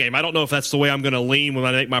and win that game. I don't know if that's the way I'm going to lean when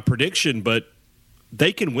I make my prediction, but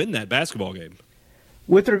they can win that basketball game.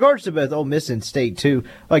 With regards to both Ole Miss and State, too,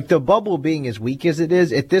 like the bubble being as weak as it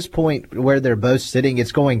is, at this point where they're both sitting,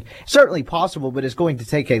 it's certainly possible, but it's going to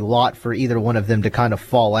take a lot for either one of them to kind of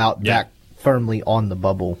fall out back firmly on the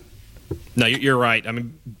bubble. No, you're right. I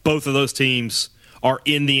mean, both of those teams are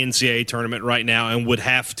in the NCAA tournament right now and would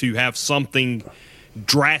have to have something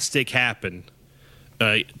drastic happen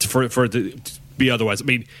for it to be otherwise. I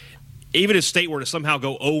mean, even if State were to somehow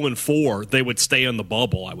go 0-4, they would stay in the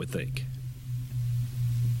bubble, I would think.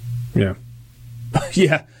 Yeah.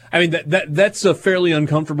 Yeah. I mean, that's a fairly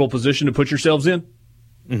uncomfortable position to put yourselves in.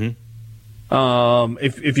 Mm-hmm.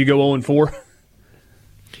 If you go 0-4.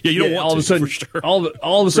 Yeah, you don't want all to, of a sudden, for sure. all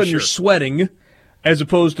of a sudden you're sweating as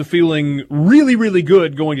opposed to feeling really, really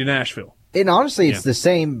good going to Nashville. And honestly, it's the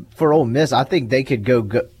same for Ole Miss. I think they could go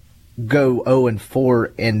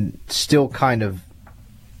 0-4 and still kind of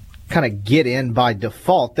get in by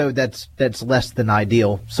default, though that's less than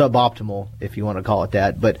ideal, suboptimal, if you want to call it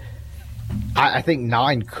that. But I think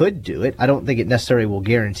 9 could do it. I don't think it necessarily will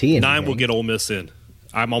guarantee anything. 9 will get Ole Miss in.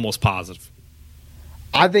 I'm almost positive.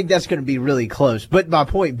 I think that's going to be really close. But my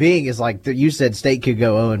point being is, like you said, State could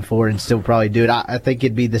go 0-4 and still probably do it. I think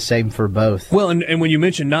it'd be the same for both. Well, and when you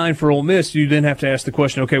mention 9 for Ole Miss, you then have to ask the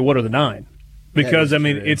question, okay, what are the 9? Because, I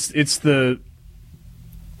mean,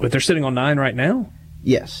 but they're sitting on 9 right now?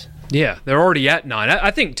 Yes. Yeah, they're already at 9.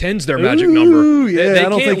 I think 10's their magic number. Yeah,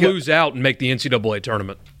 they can't lose out and make the NCAA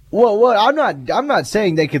tournament. Well, I'm not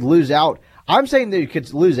saying they could lose out. I'm saying they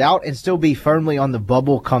could lose out and still be firmly on the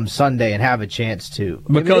bubble come Sunday and have a chance to.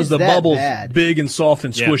 Because the bubble's big and soft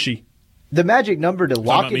and squishy. The magic number to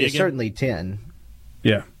lock it is certainly 10.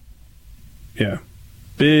 Yeah. Yeah.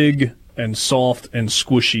 Big and soft and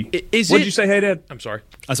squishy. What did you say, hey, Dad? I'm sorry.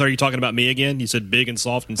 I saw you talking about me again. You said big and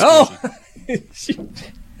soft and squishy. Oh!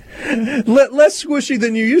 Less squishy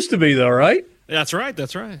than you used to be, though, right? That's right.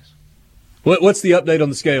 That's right. What's the update on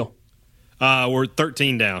the scale? We're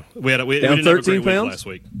 13 down. We didn't 13 have a great pounds week last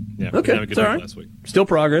week. Yeah, okay, we had a good all week right. last week. Still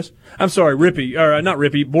progress. I'm sorry, Rippy, or not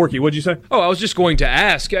Rippy, Borky. What'd you say? Oh, I was just going to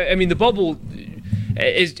ask. I mean, the bubble.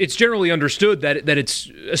 It's generally understood that it's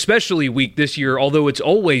especially weak this year, although it's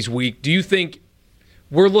always weak. Do you think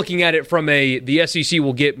we're looking at it from the SEC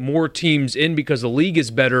will get more teams in because the league is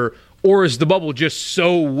better, or is the bubble just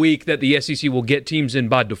so weak that the SEC will get teams in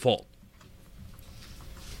by default?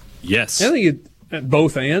 Yes. I think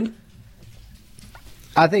both and.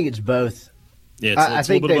 I think it's both. Yeah, I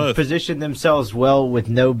think they've positioned themselves well with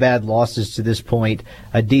no bad losses to this point,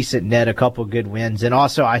 a decent net, a couple good wins. And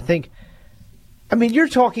also, I mean, you're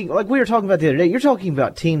talking, like we were talking about the other day, you're talking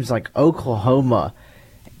about teams like Oklahoma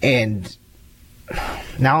and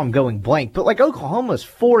now I'm going blank, but like Oklahoma's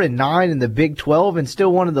 4-9 in the Big 12 and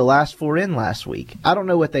still one of the last 4 in last week. I don't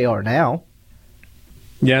know what they are now.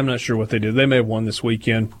 Yeah, I'm not sure what they did. They may have won this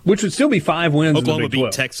weekend, which would still be 5 wins Oklahoma in the Big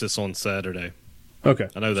 12. beat Texas on Saturday. Okay.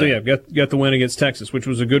 I know that. So, yeah, got the win against Texas, which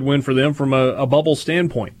was a good win for them from a bubble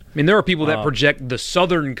standpoint. I mean, there are people that project the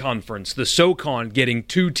Southern Conference, the SoCon, getting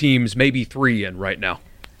 2 teams, maybe 3 in right now.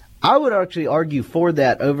 I would actually argue for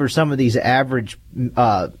that over some of these average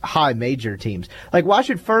high major teams. Like, why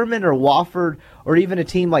should Furman or Wofford or even a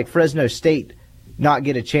team like Fresno State not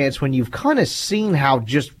get a chance when you've kind of seen how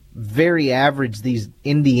just very average these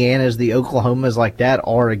Indianas, the Oklahomas like that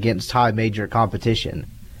are against high major competition?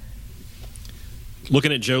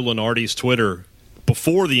 Looking at Joe Lunardi's Twitter,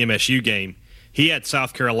 before the MSU game, he had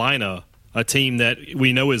South Carolina, a team that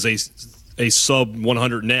we know is a sub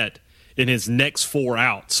 100 net, in his next 4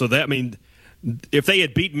 out. So that means if they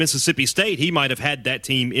had beat Mississippi State, he might have had that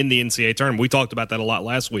team in the NCAA tournament. We talked about that a lot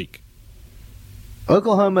last week.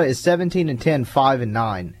 Oklahoma is 17-10,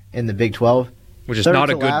 5-9 in the Big 12. Which is not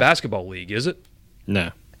a good basketball league, is it?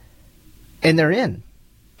 No. And they're in.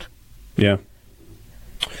 Yeah.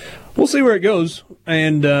 We'll see where it goes,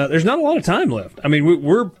 and there's not a lot of time left. I mean,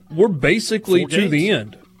 we're basically to the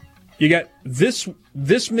end. You got this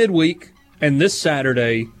midweek and this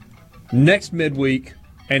Saturday, next midweek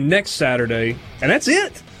and next Saturday, and that's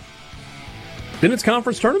it. Then it's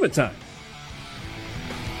conference tournament time.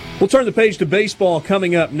 We'll turn the page to baseball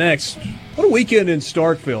coming up next. What a weekend in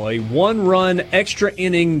Starkville. A one-run extra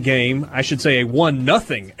inning game, I should say a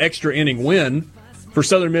 1-0 extra inning win for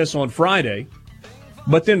Southern Miss on Friday.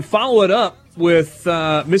 But then follow it up with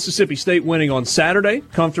Mississippi State winning on Saturday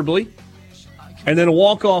comfortably, and then a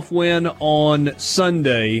walk-off win on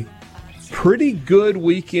Sunday. Pretty good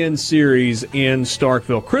weekend series in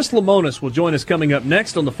Starkville. Chris Lemonis will join us coming up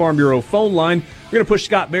next on the Farm Bureau phone line. We're going to push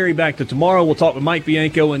Scott Berry back to tomorrow. We'll talk with Mike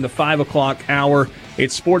Bianco in the 5 o'clock hour.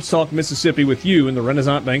 It's Sports Talk Mississippi with you in the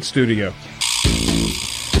Renaissance Bank studio.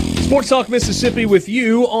 Sports Talk Mississippi with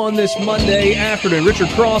you on this Monday afternoon. Richard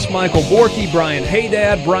Cross, Michael Borky, Brian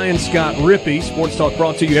Haydad, Brian Scott Rippey. Sports Talk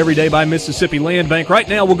brought to you every day by Mississippi Land Bank. Right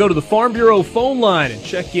now, we'll go to the Farm Bureau phone line and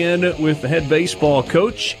check in with the head baseball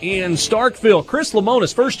coach in Starkville, Chris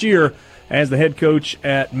Lemonis, first year as the head coach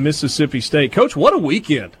at Mississippi State. Coach, what a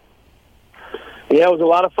weekend. Yeah, it was a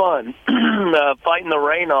lot of fun. Fighting the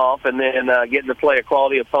rain off and then getting to play a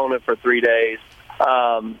quality opponent for 3 days.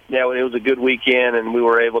 It was a good weekend, and we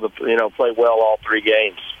were able to, play well all 3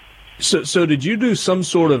 games. So did you do some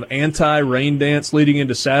sort of anti-rain dance leading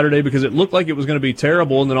into Saturday? Because it looked like it was going to be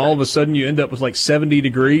terrible, and then all of a sudden you end up with like 70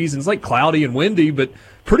 degrees, and it's like cloudy and windy, but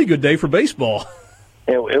pretty good day for baseball.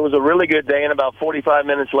 It was a really good day, and about 45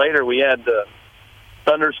 minutes later we had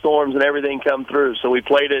thunderstorms and everything come through, so we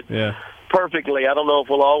played it perfectly. I don't know if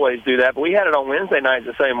we'll always do that, but we had it on Wednesday night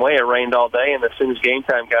the same way. It rained all day, and as soon as game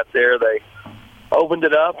time got there, they opened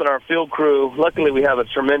it up, and our field crew, luckily we have a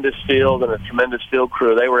tremendous field and a tremendous field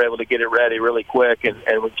crew. They were able to get it ready really quick, and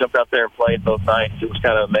we jumped out there and played both nights. It was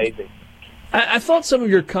kind of amazing. I thought some of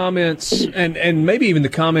your comments, and maybe even the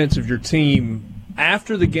comments of your team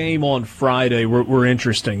after the game on Friday were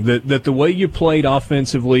interesting, that the way you played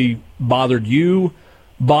offensively bothered you,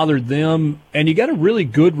 bothered them, and you got a really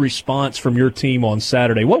good response from your team on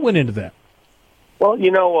Saturday. What went into that? Well,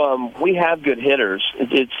 we have good hitters.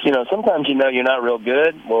 It's sometimes you're not real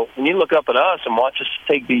good. Well, when you look up at us and watch us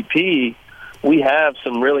take BP, we have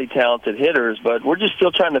some really talented hitters, but we're just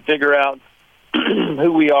still trying to figure out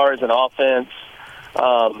who we are as an offense,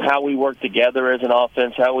 how we work together as an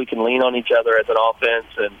offense, how we can lean on each other as an offense.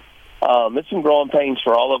 And it's some growing pains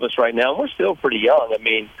for all of us right now. We're still pretty young. I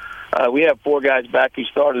mean, we have 4 guys back who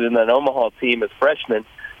started in that Omaha team as freshmen,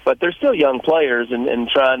 but they're still young players and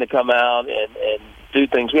trying to come out and do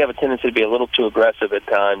things. We have a tendency to be a little too aggressive at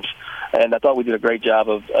times, and I thought we did a great job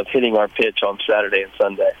of hitting our pitch on Saturday and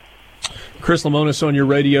Sunday. Chris Lemonis on your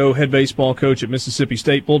radio, head baseball coach at Mississippi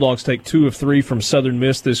State. Bulldogs take 2 of 3 from Southern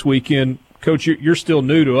Miss this weekend. Coach, you're still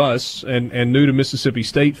new to us and new to Mississippi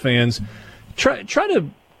State fans. Try to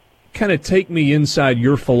kind of take me inside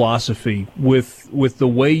your philosophy with the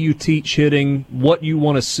way you teach hitting, what you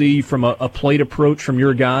want to see from a plate approach from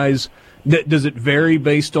your guys. Does it vary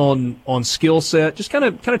based on skill set? Just kind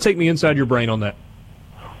of take me inside your brain on that.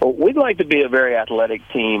 Well, we'd like to be a very athletic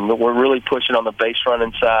team, but we're really pushing on the base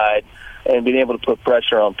running side and being able to put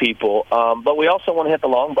pressure on people. But we also want to hit the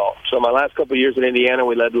long ball. So my last couple of years at Indiana,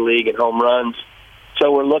 we led the league in home runs.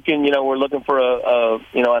 So we're looking for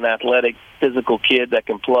an athletic, physical kid that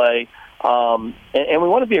can play. And we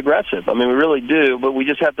want to be aggressive. I mean, we really do, but we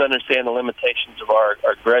just have to understand the limitations of our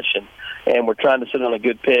aggression. And we're trying to sit on a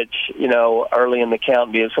good pitch, early in the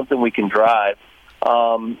count, be something we can drive.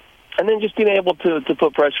 And then just being able to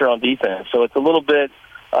put pressure on defense. So it's a little bit,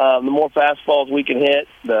 the more fastballs we can hit,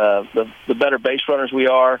 the better base runners we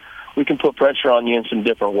are, we can put pressure on you in some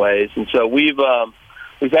different ways. And so we've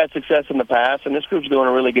had success in the past, and this group's doing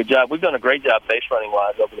a really good job. We've done a great job base running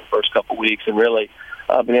wise over the first couple of weeks and really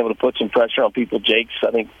been able to put some pressure on people. Jake's,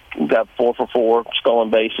 I think, got 4 for 4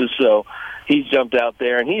 stolen bases, so he's jumped out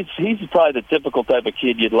there, and he's probably the typical type of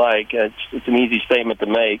kid you'd like. It's an easy statement to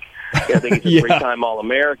make. I think he's a three-time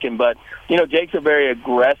All-American, but Jake's a very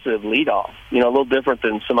aggressive leadoff. A little different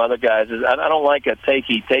than some other guys. I don't like a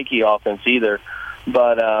takey offense either,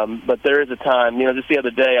 but there is a time. Just the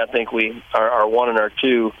other day, I think our 1 and our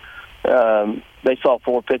 2. They saw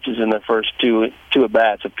 4 pitches in their first two at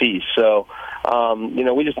bats apiece. So,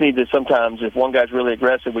 we just need to sometimes, if one guy's really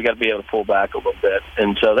aggressive, we got to be able to pull back a little bit.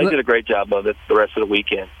 And so they did a great job of it the rest of the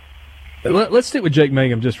weekend. Let's stick with Jake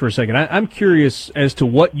Mangum just for a second. I'm curious as to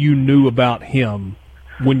what you knew about him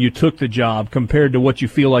when you took the job compared to what you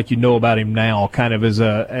feel like you know about him now, kind of as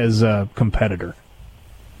a competitor.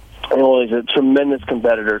 Well, Well, he's a tremendous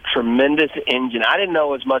competitor, tremendous engine. I didn't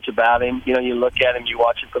know as much about him. You know, you look at him, you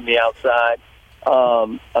watch him from the outside.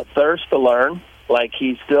 A thirst to learn. Like,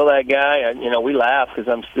 he's still that guy. And, we laugh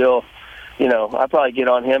because I'm still, I probably get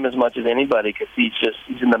on him as much as anybody because he's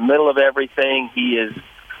in the middle of everything. He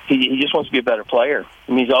just wants to be a better player.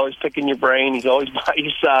 I mean, he's always picking your brain. He's always by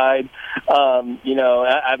your side.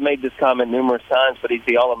 I've made this comment numerous times, but he's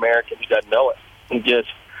the All-American who doesn't know it.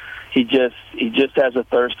 He just has a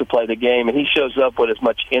thirst to play the game, and he shows up with as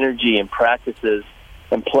much energy and practices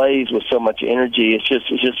and plays with so much energy. It's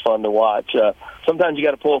just fun to watch. Sometimes you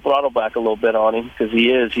got to pull the throttle back a little bit on him because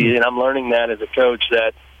and I'm learning that as a coach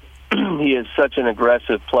that he is such an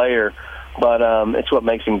aggressive player, but it's what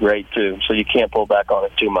makes him great too. So you can't pull back on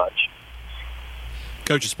it too much.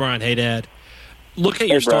 Coach, it's Brian Haydad. Look at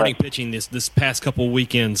your starting pitching this past couple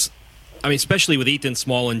weekends. I mean, especially with Ethan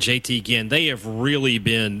Small and JT Ginn, they have really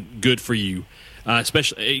been good for you.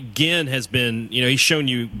 Especially Ginn has been, he's shown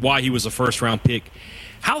you why he was a first-round pick.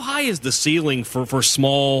 How high is the ceiling for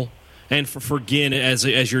Small and for Ginn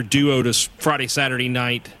as your duo to Friday, Saturday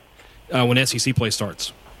night when SEC play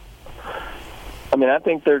starts? I mean, I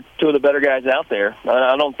think they're two of the better guys out there.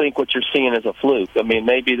 I don't think what you're seeing is a fluke. I mean,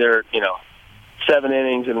 maybe they're, 7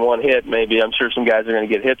 innings and 1 hit. Maybe I'm sure some guys are going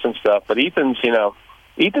to get hits and stuff. But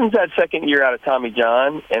Ethan's that second year out of Tommy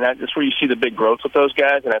John, and that's where you see the big growth with those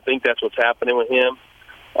guys, and I think that's what's happening with him.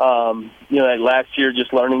 Like last year,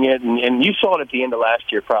 just learning it, and you saw it at the end of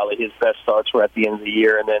last year probably. His best starts were at the end of the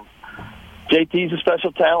year, and then JT's a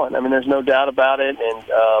special talent. I mean, there's no doubt about it, and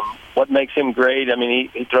what makes him great, I mean,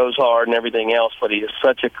 he throws hard and everything else, but he is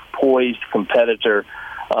such a poised competitor.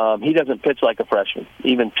 He doesn't pitch like a freshman.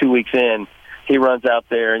 Even 2 weeks in, he runs out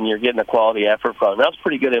there, and you're getting a quality effort from him. That was a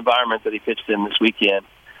pretty good environment that he pitched in this weekend,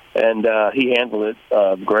 and he handled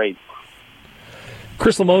it great.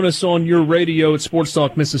 Chris Lemonis on your radio at Sports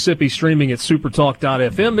Talk Mississippi, streaming at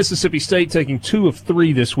supertalk.fm. Mississippi State taking 2 of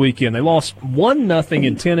 3 this weekend. They lost 1-0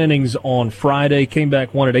 in 10 innings on Friday, came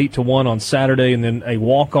back won at 8-1 on Saturday, and then a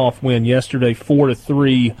walk-off win yesterday,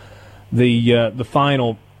 4-3, the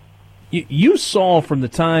final. You saw from the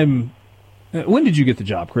time. When did you get the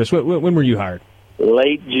job, Chris? When were you hired?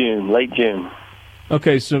 Late June.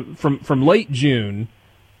 Okay, so from late June,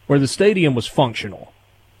 where the stadium was functional,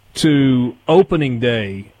 to opening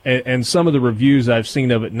day, and some of the reviews I've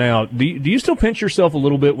seen of it now, do you still pinch yourself a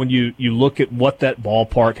little bit when you look at what that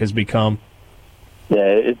ballpark has become? Yeah,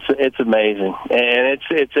 it's amazing, and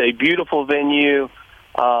it's a beautiful venue.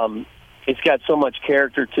 It's got so much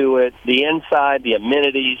character to it. The inside, the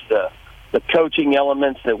amenities, the coaching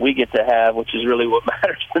elements that we get to have, which is really what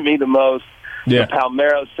matters to me the most. Yeah. The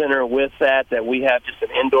Palmero Center with that we have just an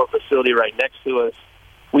indoor facility right next to us.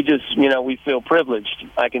 We just, we feel privileged.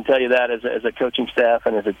 I can tell you that as a coaching staff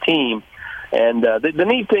and as a team. And the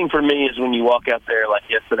neat thing for me is when you walk out there like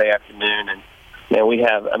yesterday afternoon and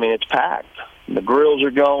it's packed. The grills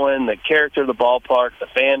are going, the character of the ballpark, the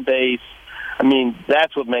fan base. I mean,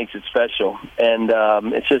 that's what makes it special. And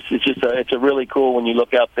it's a really cool when you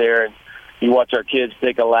look out there and you watch our kids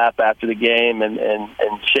take a lap after the game and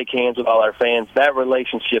shake hands with all our fans. That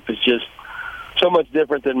relationship is just so much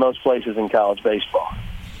different than most places in college baseball.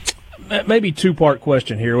 Maybe 2-part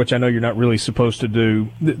question here, which I know you're not really supposed to do.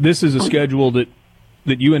 This is a schedule that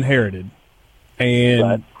you inherited, and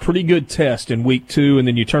right. Pretty good test in week 2, and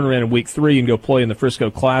then you turn around in week 3 and go play in the Frisco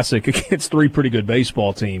Classic against 3 pretty good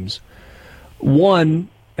baseball teams. 1,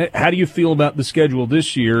 how do you feel about the schedule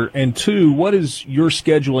this year? And 2, what is your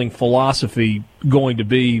scheduling philosophy going to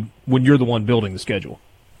be when you're the one building the schedule?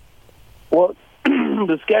 Well,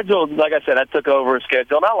 the schedule, like I said, I took over a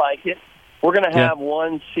schedule, and I like it. We're going to have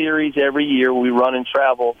one series every year we run and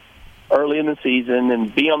travel early in the season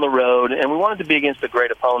and be on the road, and we want it to be against a great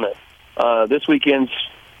opponent. This weekend's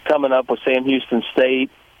coming up with Sam Houston State,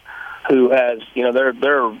 who has,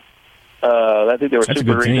 I think they were a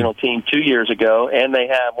super regional team 2 years ago, and they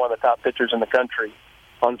have one of the top pitchers in the country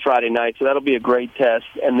on Friday night, so that'll be a great test.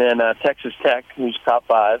 And then Texas Tech, who's top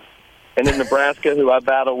 5, and then Nebraska, who I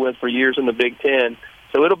battled with for years in the Big Ten.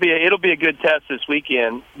 So it'll be a good test this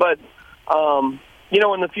weekend, but.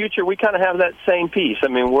 In the future, we kind of have that same piece. I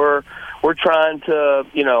mean, we're trying to,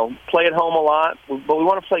 play at home a lot, but we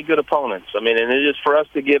want to play good opponents. I mean, and it is for us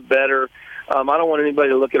to get better. I don't want anybody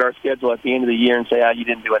to look at our schedule at the end of the year and say, you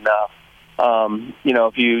didn't do enough.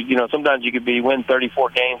 If sometimes you could win 34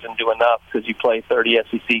 games and do enough because you play 30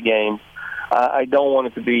 SEC games. I don't want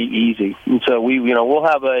it to be easy. And so we'll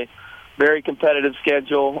have a very competitive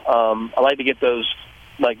schedule. I like to get those.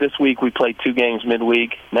 Like this week, we played 2 games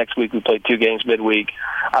midweek. Next week, we played 2 games midweek.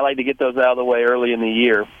 I like to get those out of the way early in the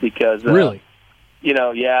year because really,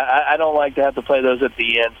 I don't like to have to play those at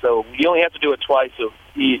the end. So you only have to do it twice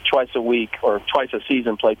a week or twice a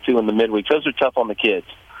season. Play 2 in the midweek. Those are tough on the kids.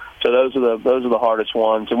 So those are the hardest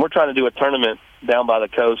ones. And we're trying to do a tournament down by the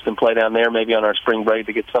coast and play down there, maybe on our spring break,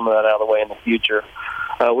 to get some of that out of the way in the future.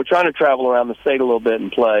 We're trying to travel around the state a little bit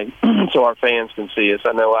and play so our fans can see us.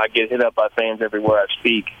 I know I get hit up by fans everywhere I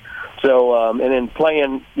speak. So, and then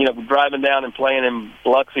playing, driving down and playing in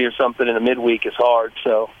Biloxi or something in the midweek is hard.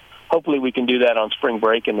 So hopefully we can do that on spring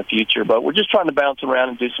break in the future. But we're just trying to bounce around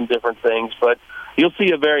and do some different things. But you'll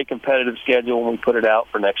see a very competitive schedule when we put it out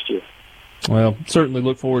for next year. Well, certainly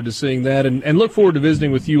look forward to seeing that and look forward to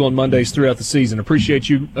visiting with you on Mondays throughout the season. Appreciate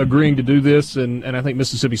you agreeing to do this, and I think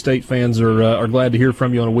Mississippi State fans are glad to hear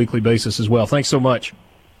from you on a weekly basis as well. Thanks so much.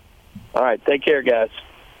 All right. Take care, guys.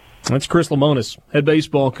 That's Chris Lemonis, head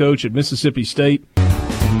baseball coach at Mississippi State.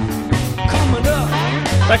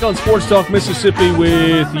 Back on Sports Talk Mississippi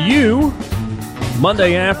with you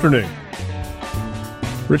Monday afternoon.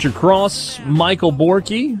 Richard Cross, Michael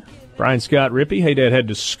Borky, Brian Scott Rippey. Hey, Dad had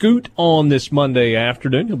to scoot on this Monday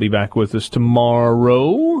afternoon. He'll be back with us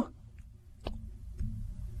tomorrow,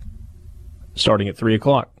 starting at 3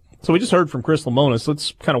 o'clock. So we just heard from Chris Lemonis.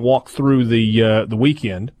 Let's kind of walk through the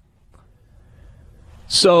weekend.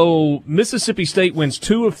 So Mississippi State wins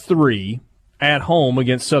 2 of 3 at home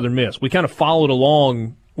against Southern Miss. We kind of followed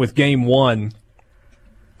along with Game 1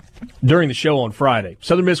 during the show on Friday.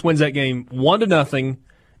 Southern Miss wins that game 1-0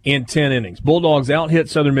 in 10 innings. Bulldogs out-hit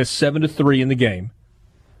Southern Miss 7-3 in the game.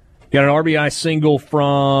 Got an RBI single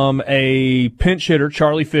from a pinch hitter,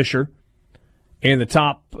 Charlie Fisher, in the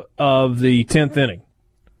top of the 10th inning.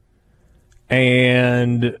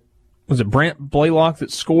 And was it Brant Blaylock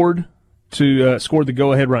that scored the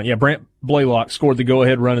go-ahead run? Yeah, Brant Blaylock scored the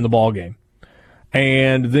go-ahead run in the ballgame.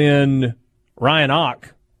 And then Ryan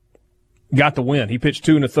Ock got the win. He pitched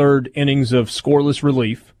 2 1/3 innings of scoreless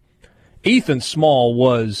relief. Ethan Small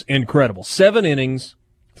was incredible. 7 innings,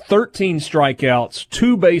 13 strikeouts,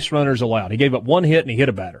 2 base runners allowed. He gave up 1 hit and he hit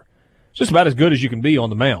a batter. It's just about as good as you can be on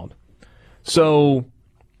the mound. So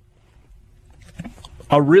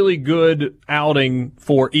a really good outing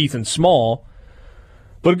for Ethan Small,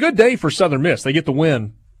 but a good day for Southern Miss. They get the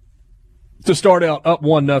win to start out up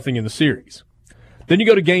 1-0 in the series. Then you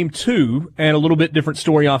go to Game 2, and a little bit different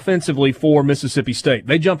story offensively for Mississippi State.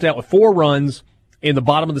 They jumped out with 4 runs in the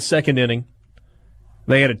bottom of the 2nd inning.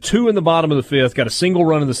 They had a 2 in the bottom of the 5th, got a single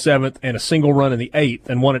run in the 7th, and a single run in the 8th,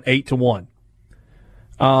 and won it 8-1.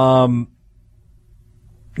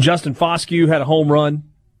 Justin Foscue had a home run.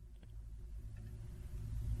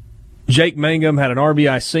 Jake Mangum had an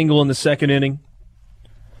RBI single in the 2nd inning.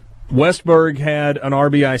 Westberg had an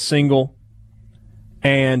RBI single,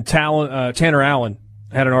 and Tanner Allen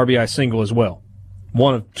had an RBI single as well.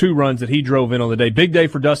 1 of 2 runs that he drove in on the day. Big day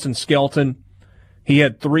for Dustin Skelton. He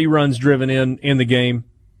had 3 runs driven in the game.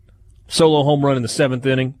 Solo home run in the 7th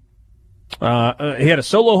inning. He had a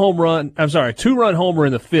 2-run homer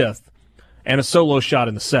in the 5th and a solo shot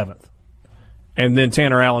in the 7th. And then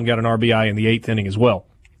Tanner Allen got an RBI in the 8th inning as well.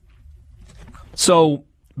 So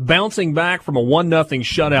bouncing back from a 1-0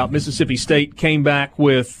 shutout, Mississippi State came back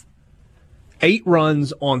with 8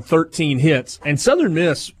 runs on 13 hits. And Southern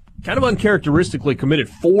Miss kind of uncharacteristically committed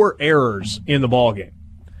 4 errors in the ballgame.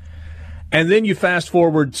 And then you fast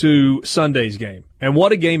forward to Sunday's game. And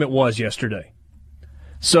what a game it was yesterday.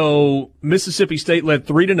 So Mississippi State led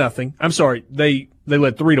 3-0. I'm sorry, they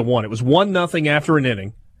led 3-1. It was 1-0 after an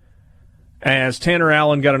inning, as Tanner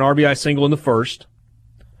Allen got an RBI single in the 1st.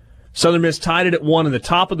 Southern Miss tied it at 1 in the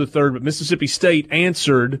top of the 3rd, but Mississippi State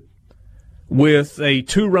answered with a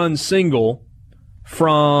 2-run single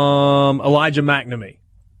from Elijah McNamee.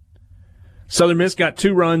 Southern Miss got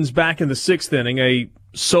 2 runs back in the 6th inning, a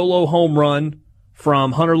solo home run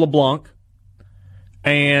from Hunter LeBlanc,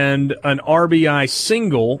 and an RBI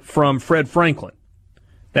single from Fred Franklin.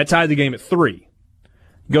 That tied the game at 3.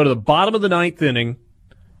 Go to the bottom of the 9th inning,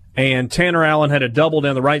 and Tanner Allen had a double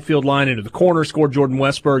down the right field line into the corner, scored Jordan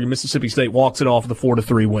Westberg, and Mississippi State walks it off with a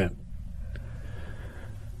 4-3 win.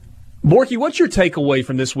 Borky, what's your takeaway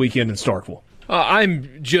from this weekend in Starkville?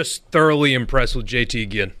 I'm just thoroughly impressed with JT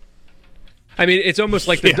again. I mean, it's almost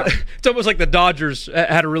like the Dodgers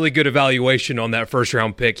had a really good evaluation on that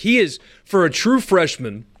first-round pick. He is, for a true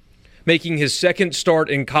freshman, making his 2nd start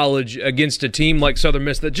in college against a team like Southern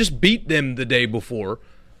Miss that just beat them the day before.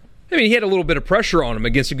 I mean, he had a little bit of pressure on him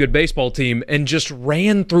against a good baseball team and just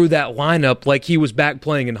ran through that lineup like he was back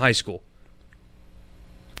playing in high school.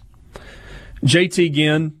 JT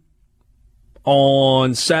Ginn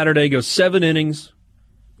on Saturday goes 7 innings,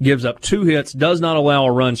 gives up 2 hits, does not allow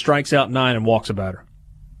a run, strikes out 9, and walks a batter.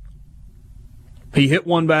 He hit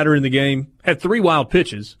one batter in the game, had 3 wild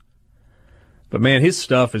pitches. But, man, his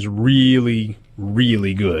stuff is really,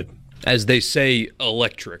 really good. As they say,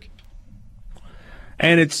 electric.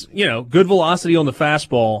 And it's, good velocity on the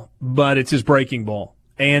fastball, but it's his breaking ball.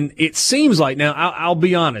 And it seems like, now, I'll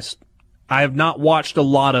be honest, I have not watched a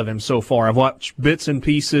lot of him so far. I've watched bits and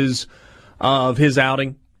pieces of his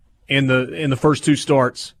outing in the first 2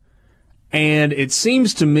 starts. And it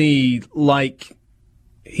seems to me like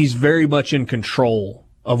he's very much in control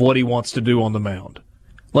of what he wants to do on the mound.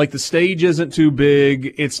 Like, the stage isn't too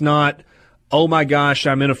big. It's not, oh my gosh,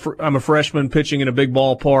 I'm a freshman pitching in a big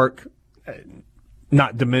ballpark.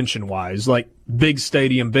 Not dimension-wise, like big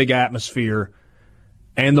stadium, big atmosphere.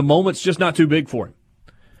 And the moment's just not too big for him.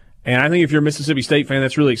 And I think if you're a Mississippi State fan,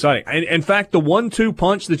 that's really exciting. And in fact, the 1-2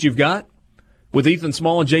 punch that you've got with Ethan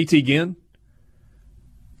Small and JT Ginn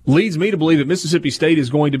leads me to believe that Mississippi State is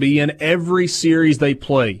going to be in every series they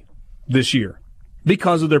play this year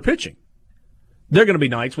because of their pitching. There are going to be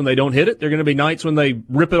nights when they don't hit it. There are going to be nights when they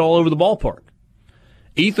rip it all over the ballpark.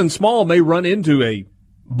 Ethan Small may run into a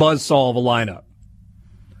buzzsaw of a lineup.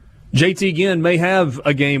 JT Ginn may have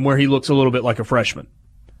a game where he looks a little bit like a freshman.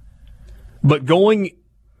 But going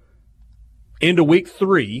into week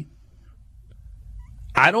 3,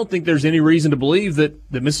 I don't think there's any reason to believe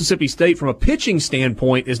that Mississippi State, from a pitching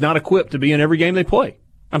standpoint, is not equipped to be in every game they play.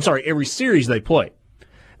 I'm sorry, every series they play.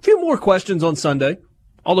 A few more questions on Sunday,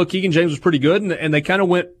 although Keegan James was pretty good, and they kind of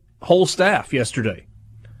went whole staff yesterday,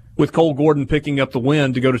 with Cole Gordon picking up the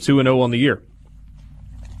win to go to 2-0 on the year.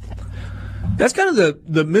 That's kind of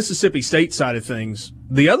the Mississippi State side of things.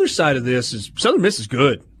 The other side of this is Southern Miss is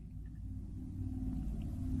good.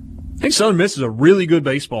 I think Southern Miss is a really good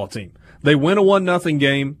baseball team. They win a 1-0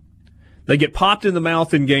 game. They get popped in the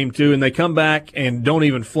mouth in game 2, and they come back and don't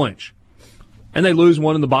even flinch. And they lose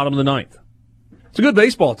one in the bottom of the 9th. It's a good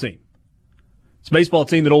baseball team. It's a baseball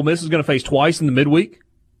team that Ole Miss is going to face twice in the midweek,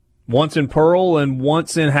 once in Pearl and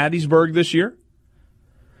once in Hattiesburg this year.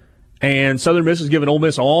 And Southern Miss has given Ole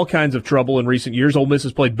Miss all kinds of trouble in recent years. Ole Miss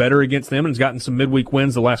has played better against them and has gotten some midweek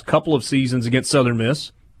wins the last couple of seasons against Southern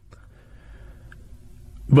Miss.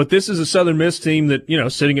 But this is a Southern Miss team that,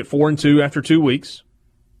 sitting at 4-2 after 2 weeks,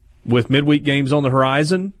 with midweek games on the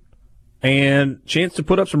horizon, and chance to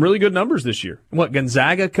put up some really good numbers this year. What,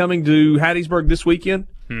 Gonzaga coming to Hattiesburg this weekend?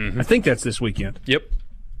 Mm-hmm. I think that's this weekend. Yep.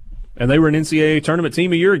 And they were an NCAA tournament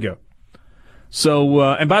team a year ago. So,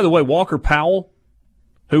 and by the way, Walker Powell,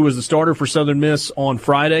 who was the starter for Southern Miss on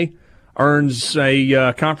Friday, earns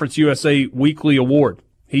a Conference USA Weekly Award.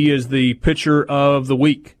 He is the Pitcher of the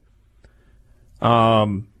Week.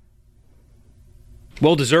 Well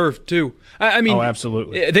deserved too. I mean, oh,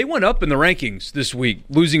 absolutely. They went up in the rankings this week,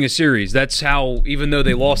 losing a series. That's how, even though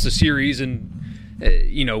they lost the series, and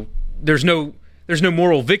there's no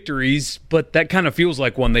moral victories, but that kind of feels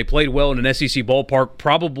like one. They played well in an SEC ballpark,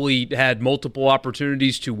 probably had multiple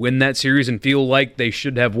opportunities to win that series and feel like they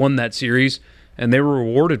should have won that series, and they were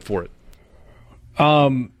rewarded for it.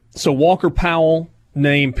 So Walker Powell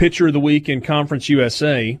named Pitcher of the Week in Conference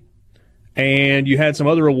USA. And you had some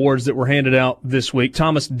other awards that were handed out this week.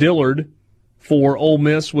 Thomas Dillard for Ole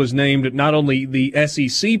Miss was named not only the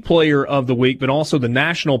SEC Player of the Week, but also the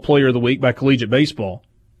National Player of the Week by Collegiate Baseball.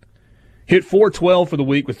 Hit .412 for the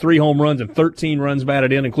week with 3 home runs and 13 runs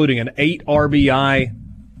batted in, including an 8 RBI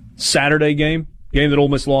Saturday game that Ole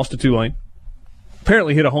Miss lost to Tulane.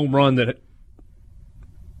 Apparently hit a home run that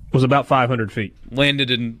was about 500 feet. Landed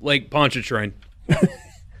in Lake Pontchartrain.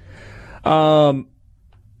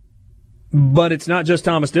 But it's not just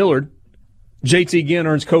Thomas Dillard. JT Ginn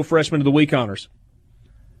earns Co-Freshman of the Week honors.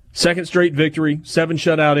 Second straight victory, 7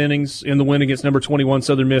 shutout innings in the win against number 21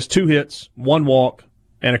 Southern Miss, 2 hits, 1 walk,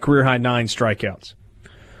 and a career-high 9 strikeouts.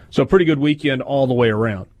 So a pretty good weekend all the way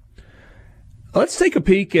around. Let's take a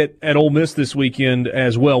peek at Ole Miss this weekend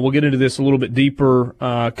as well. We'll get into this a little bit deeper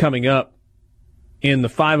coming up in the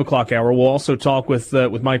 5 o'clock hour. We'll also talk with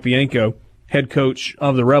Mike Bianco, head coach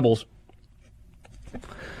of the Rebels.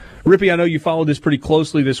 Rippy, I know you followed this pretty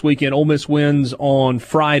closely this weekend. Ole Miss wins on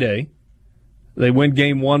Friday. They win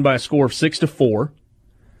game 1 by a score of 6-4.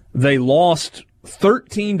 They lost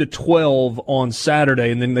 13-12 on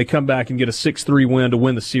Saturday, and then they come back and get a 6-3 win to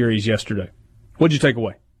win the series yesterday. What'd you take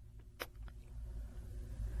away?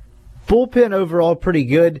 Bullpen overall pretty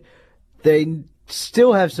good. They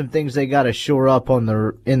still have some things they got to shore up in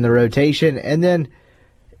the rotation, and then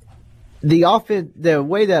the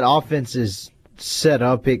way that offense is set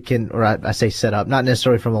up, I say set up, not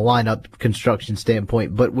necessarily from a lineup construction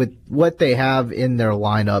standpoint, but with what they have in their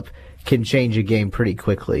lineup can change a game pretty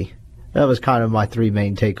quickly. That was kind of my 3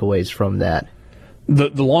 main takeaways from that. The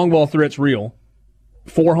long ball threat's real.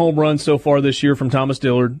 4 home runs so far this year from Thomas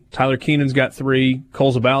Dillard. Tyler Keenan's got 3.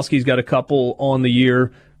 Cole Zabowski's got a couple on the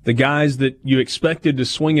year. The guys that you expected to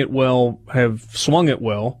swing it well have swung it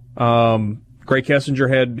well. Gray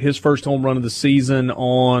Kessinger had his first home run of the season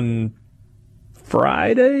on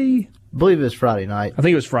Friday. I believe it was Friday night. I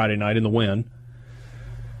think it was Friday night in the win.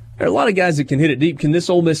 There are a lot of guys that can hit it deep. Can this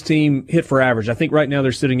Ole Miss team hit for average? I think right now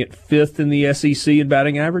they're sitting at 5th in the SEC in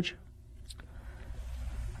batting average.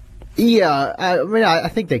 Yeah, I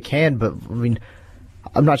think they can, but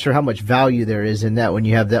I'm not sure how much value there is in that when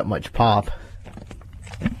you have that much pop.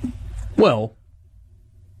 Well,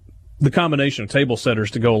 the combination of table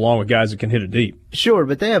setters to go along with guys that can hit it deep. Sure,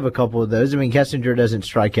 but they have a couple of those. Kessinger doesn't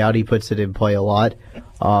strike out; he puts it in play a lot.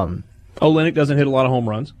 Olenek doesn't hit a lot of home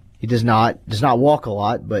runs. He does not walk a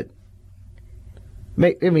lot, but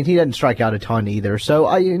he doesn't strike out a ton either. So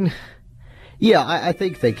I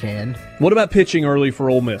think they can. What about pitching early for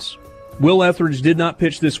Ole Miss? Will Etheridge did not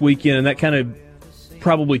pitch this weekend, and that kind of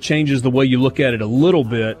probably changes the way you look at it a little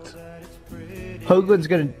bit.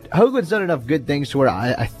 Hoagland's done enough good things to where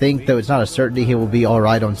I think, though it's not a certainty, he will be all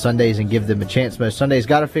right on Sundays and give them a chance most Sundays.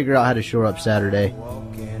 Got to figure out how to shore up Saturday.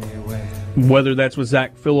 Whether that's with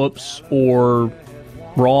Zach Phillips or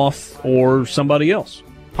Roth or somebody else.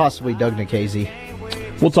 Possibly Doug Nikhazy.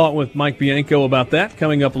 We'll talk with Mike Bianco about that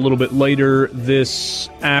coming up a little bit later this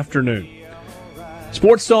afternoon.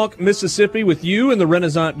 Sports Talk Mississippi with you in the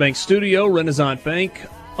Renaissance Bank studio. Renaissance Bank,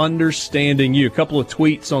 understanding you. A couple of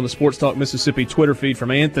tweets on the Sports Talk Mississippi Twitter feed from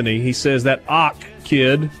Anthony. He says that Ock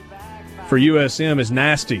kid for USM is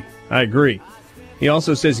nasty. I agree. He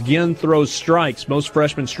also says Ginn throws strikes. Most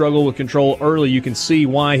freshmen struggle with control early. You can see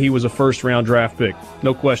why he was a first-round draft pick.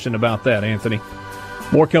 No question about that, Anthony.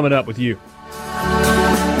 More coming up with you.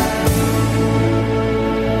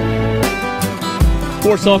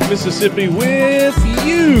 Sports Talk Mississippi with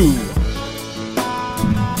you.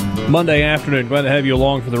 Monday afternoon. Glad to have you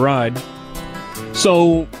along for the ride.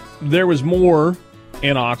 So there was more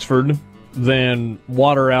in Oxford than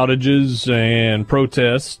water outages and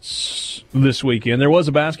protests this weekend. There was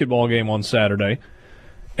a basketball game on Saturday,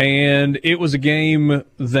 and it was a game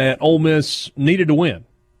that Ole Miss needed to win.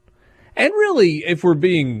 And really, if we're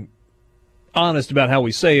being honest about how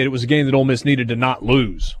we say it, it was a game that Ole Miss needed to not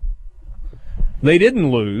lose. They didn't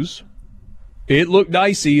lose. It looked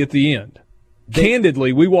dicey at the end.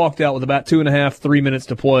 Candidly, we walked out with about 2.5, 3 minutes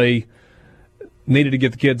to play, needed to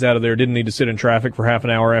get the kids out of there, didn't need to sit in traffic for half an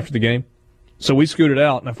hour after the game. So we scooted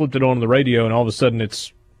out, and I flipped it on the radio, and all of a sudden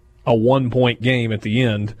it's a 1-point game at the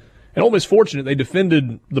end. And Ole Miss fortunate, they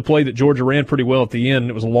defended the play that Georgia ran pretty well at the end.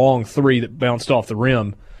 It was a long 3 that bounced off the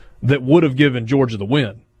rim that would have given Georgia the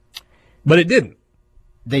win. But it didn't.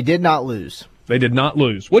 They did not lose. They did not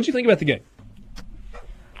lose. What did you think about the game?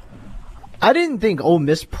 I didn't think Ole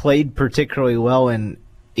Miss played particularly well in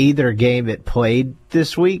either game it played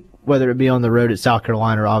this week, whether it be on the road at South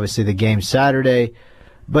Carolina or obviously the game Saturday.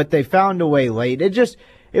 But they found a way late.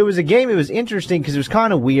 It was a game, it was interesting because it was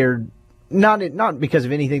kind of weird, not because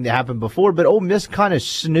of anything that happened before, but Ole Miss kind of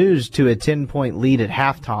snoozed to a 10-point lead at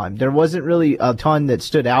halftime. There wasn't really a ton that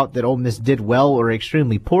stood out that Ole Miss did well or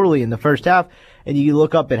extremely poorly in the first half, and you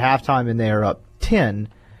look up at halftime and they are up 10.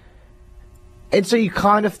 And so you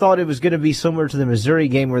kind of thought it was going to be similar to the Missouri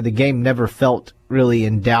game where the game never felt really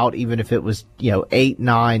in doubt, even if it was, 8,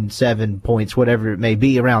 9, 7 points, whatever it may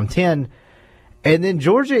be, around 10. And then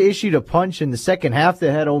Georgia issued a punch in the second half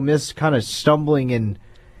that had Ole Miss kind of stumbling and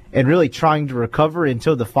really trying to recover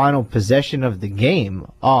until the final possession of the game.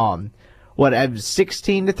 A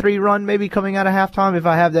 16-3 run maybe coming out of halftime, if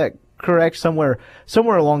I have that correct, somewhere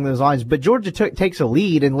along those lines. But Georgia takes a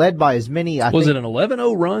lead and led by as many. Was it an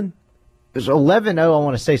 11-0 run? It was 11-0, I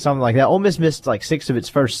want to say something like that. Ole Miss missed like 6 of its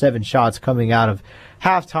first 7 shots coming out of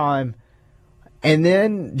halftime. And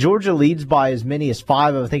then Georgia leads by as many as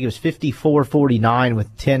 5. I think it was 54-49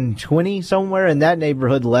 with 10-20 somewhere in that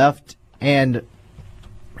neighborhood left. And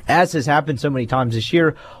as has happened so many times this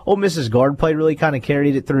year, Ole Miss's guard play really kind of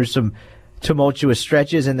carried it through some tumultuous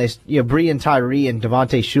stretches. And they, Breein Tyree and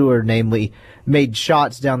Devontae Shuler, namely, made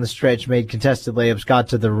shots down the stretch, made contested layups, got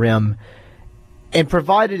to the rim, and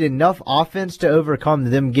provided enough offense to overcome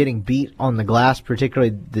them getting beat on the glass, particularly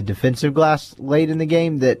the defensive glass late in the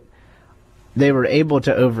game, that they were able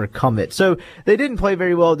to overcome it. So they didn't play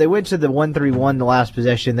very well. They went to the 1-3-1 the last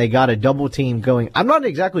possession. They got a double team going. I'm not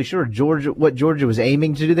exactly sure what Georgia was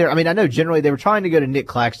aiming to do there. I mean, I know generally they were trying to go to Nick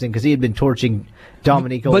Claxton because he had been torching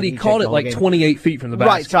Dominique. But he called it like 28 feet from the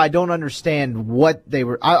basket. Right, so I don't understand what they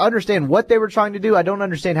were. I understand what they were trying to do. I don't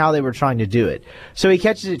understand how they were trying to do it. So he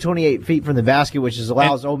catches it 28 feet from the basket, which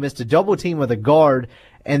allows Ole Miss to double team with a guard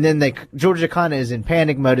And then Georgia kind of is in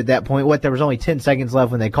panic mode at that point. There was only 10 seconds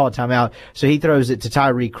left when they called timeout. So he throws it to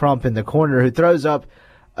Tyree Crump in the corner, who throws up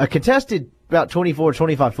a contested about 24,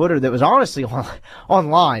 25 footer that was honestly on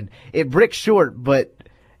line. It bricked short, but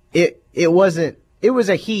it wasn't. It was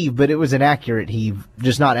a heave, but it was an accurate heave,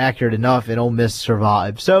 just not accurate enough, and Ole Miss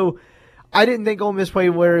survived. So I didn't think Ole Miss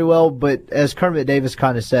played very well, but as Kermit Davis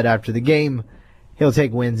kind of said after the game, he'll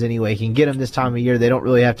take wins anyway. He can get them this time of year. They don't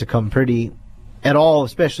really have to come pretty at all,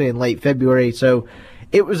 especially in late February. So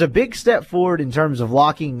it was a big step forward in terms of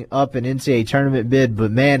locking up an NCAA tournament bid,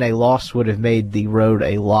 but man, a loss would have made the road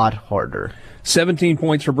a lot harder. 17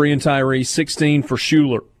 points for Breon Tyree, 16 for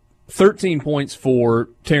Schuler, 13 points for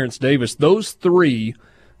Terrence Davis. Those three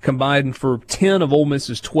combined for 10 of Ole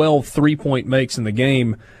Miss's 12 3-point makes in the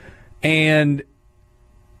game. And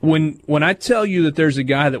when I tell you that there's a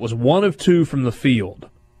guy that was 1 of 2 from the field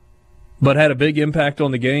but had a big impact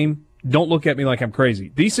on the game, don't look at me like I'm crazy.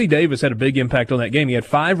 DC Davis had a big impact on that game. He had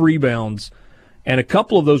 5 rebounds, and a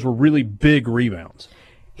couple of those were really big rebounds.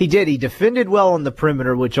 He did. He defended well on the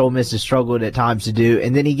perimeter, which Ole Miss has struggled at times to do,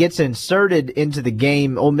 and then he gets inserted into the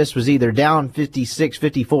game. Ole Miss was either down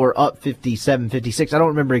 56-54, up 57-56. I don't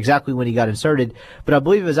remember exactly when he got inserted, but I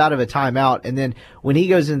believe it was out of a timeout, and then when he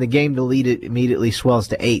goes in the game to lead, it immediately swells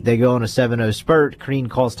to 8. They go on a 7-0 spurt. Crean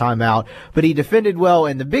calls timeout, but he defended well,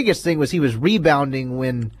 and the biggest thing was he was rebounding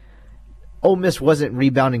when Ole Miss wasn't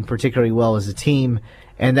rebounding particularly well as a team,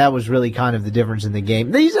 and that was really kind of the difference in the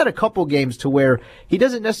game. He's had a couple games to where he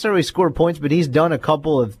doesn't necessarily score points, but he's done a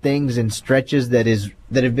couple of things in stretches that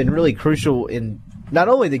have been really crucial in not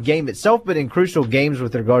only the game itself, but in crucial games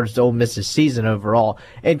with regards to Ole Miss's season overall.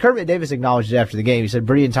 And Kermit Davis acknowledged it after the game. He said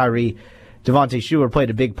Breon Tyree, Devontae Schuler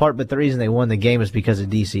played a big part, but the reason they won the game is because of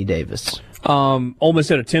DC Davis. Ole Miss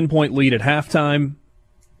had a 10-point lead at halftime.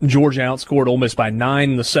 Georgia outscored Ole Miss by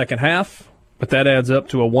 9 in the second half. But that adds up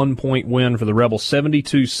to a 1-point win for the Rebels,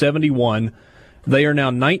 72-71. They are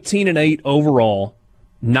now 19-8 overall,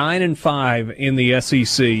 9-5 in the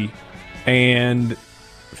SEC, and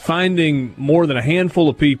finding more than a handful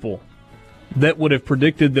of people that would have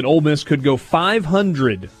predicted that Ole Miss could go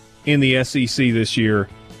 500 in the SEC this year,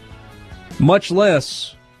 much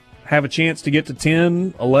less have a chance to get to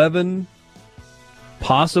 10, 11,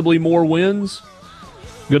 possibly more wins.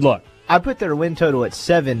 Good luck. I put their win total at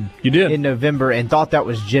 7 in November and thought that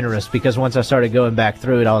was generous because once I started going back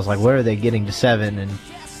through it, I was like, where are they getting to 7? And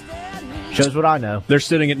shows what I know. They're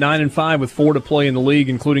sitting at 9-5 with 4 to play in the league,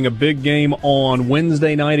 including a big game on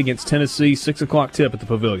Wednesday night against Tennessee, 6 o'clock tip at the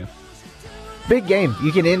Pavilion. Big game.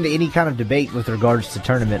 You can end any kind of debate with regards to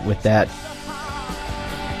tournament with that.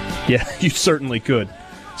 Yeah, you certainly could.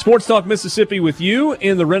 Sports Talk Mississippi with you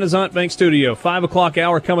in the Renaissance Bank studio. 5 o'clock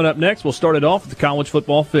hour coming up next. We'll start it off with the college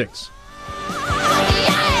football fix.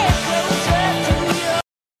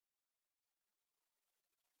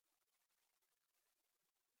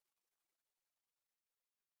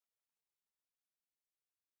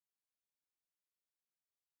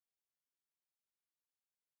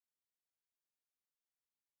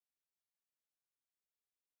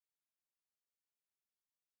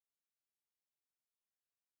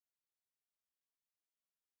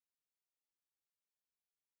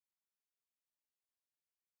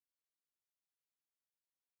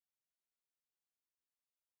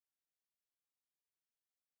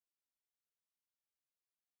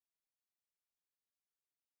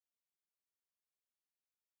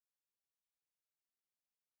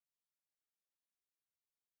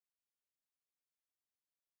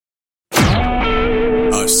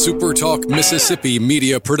 A SuperTalk Mississippi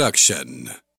media production.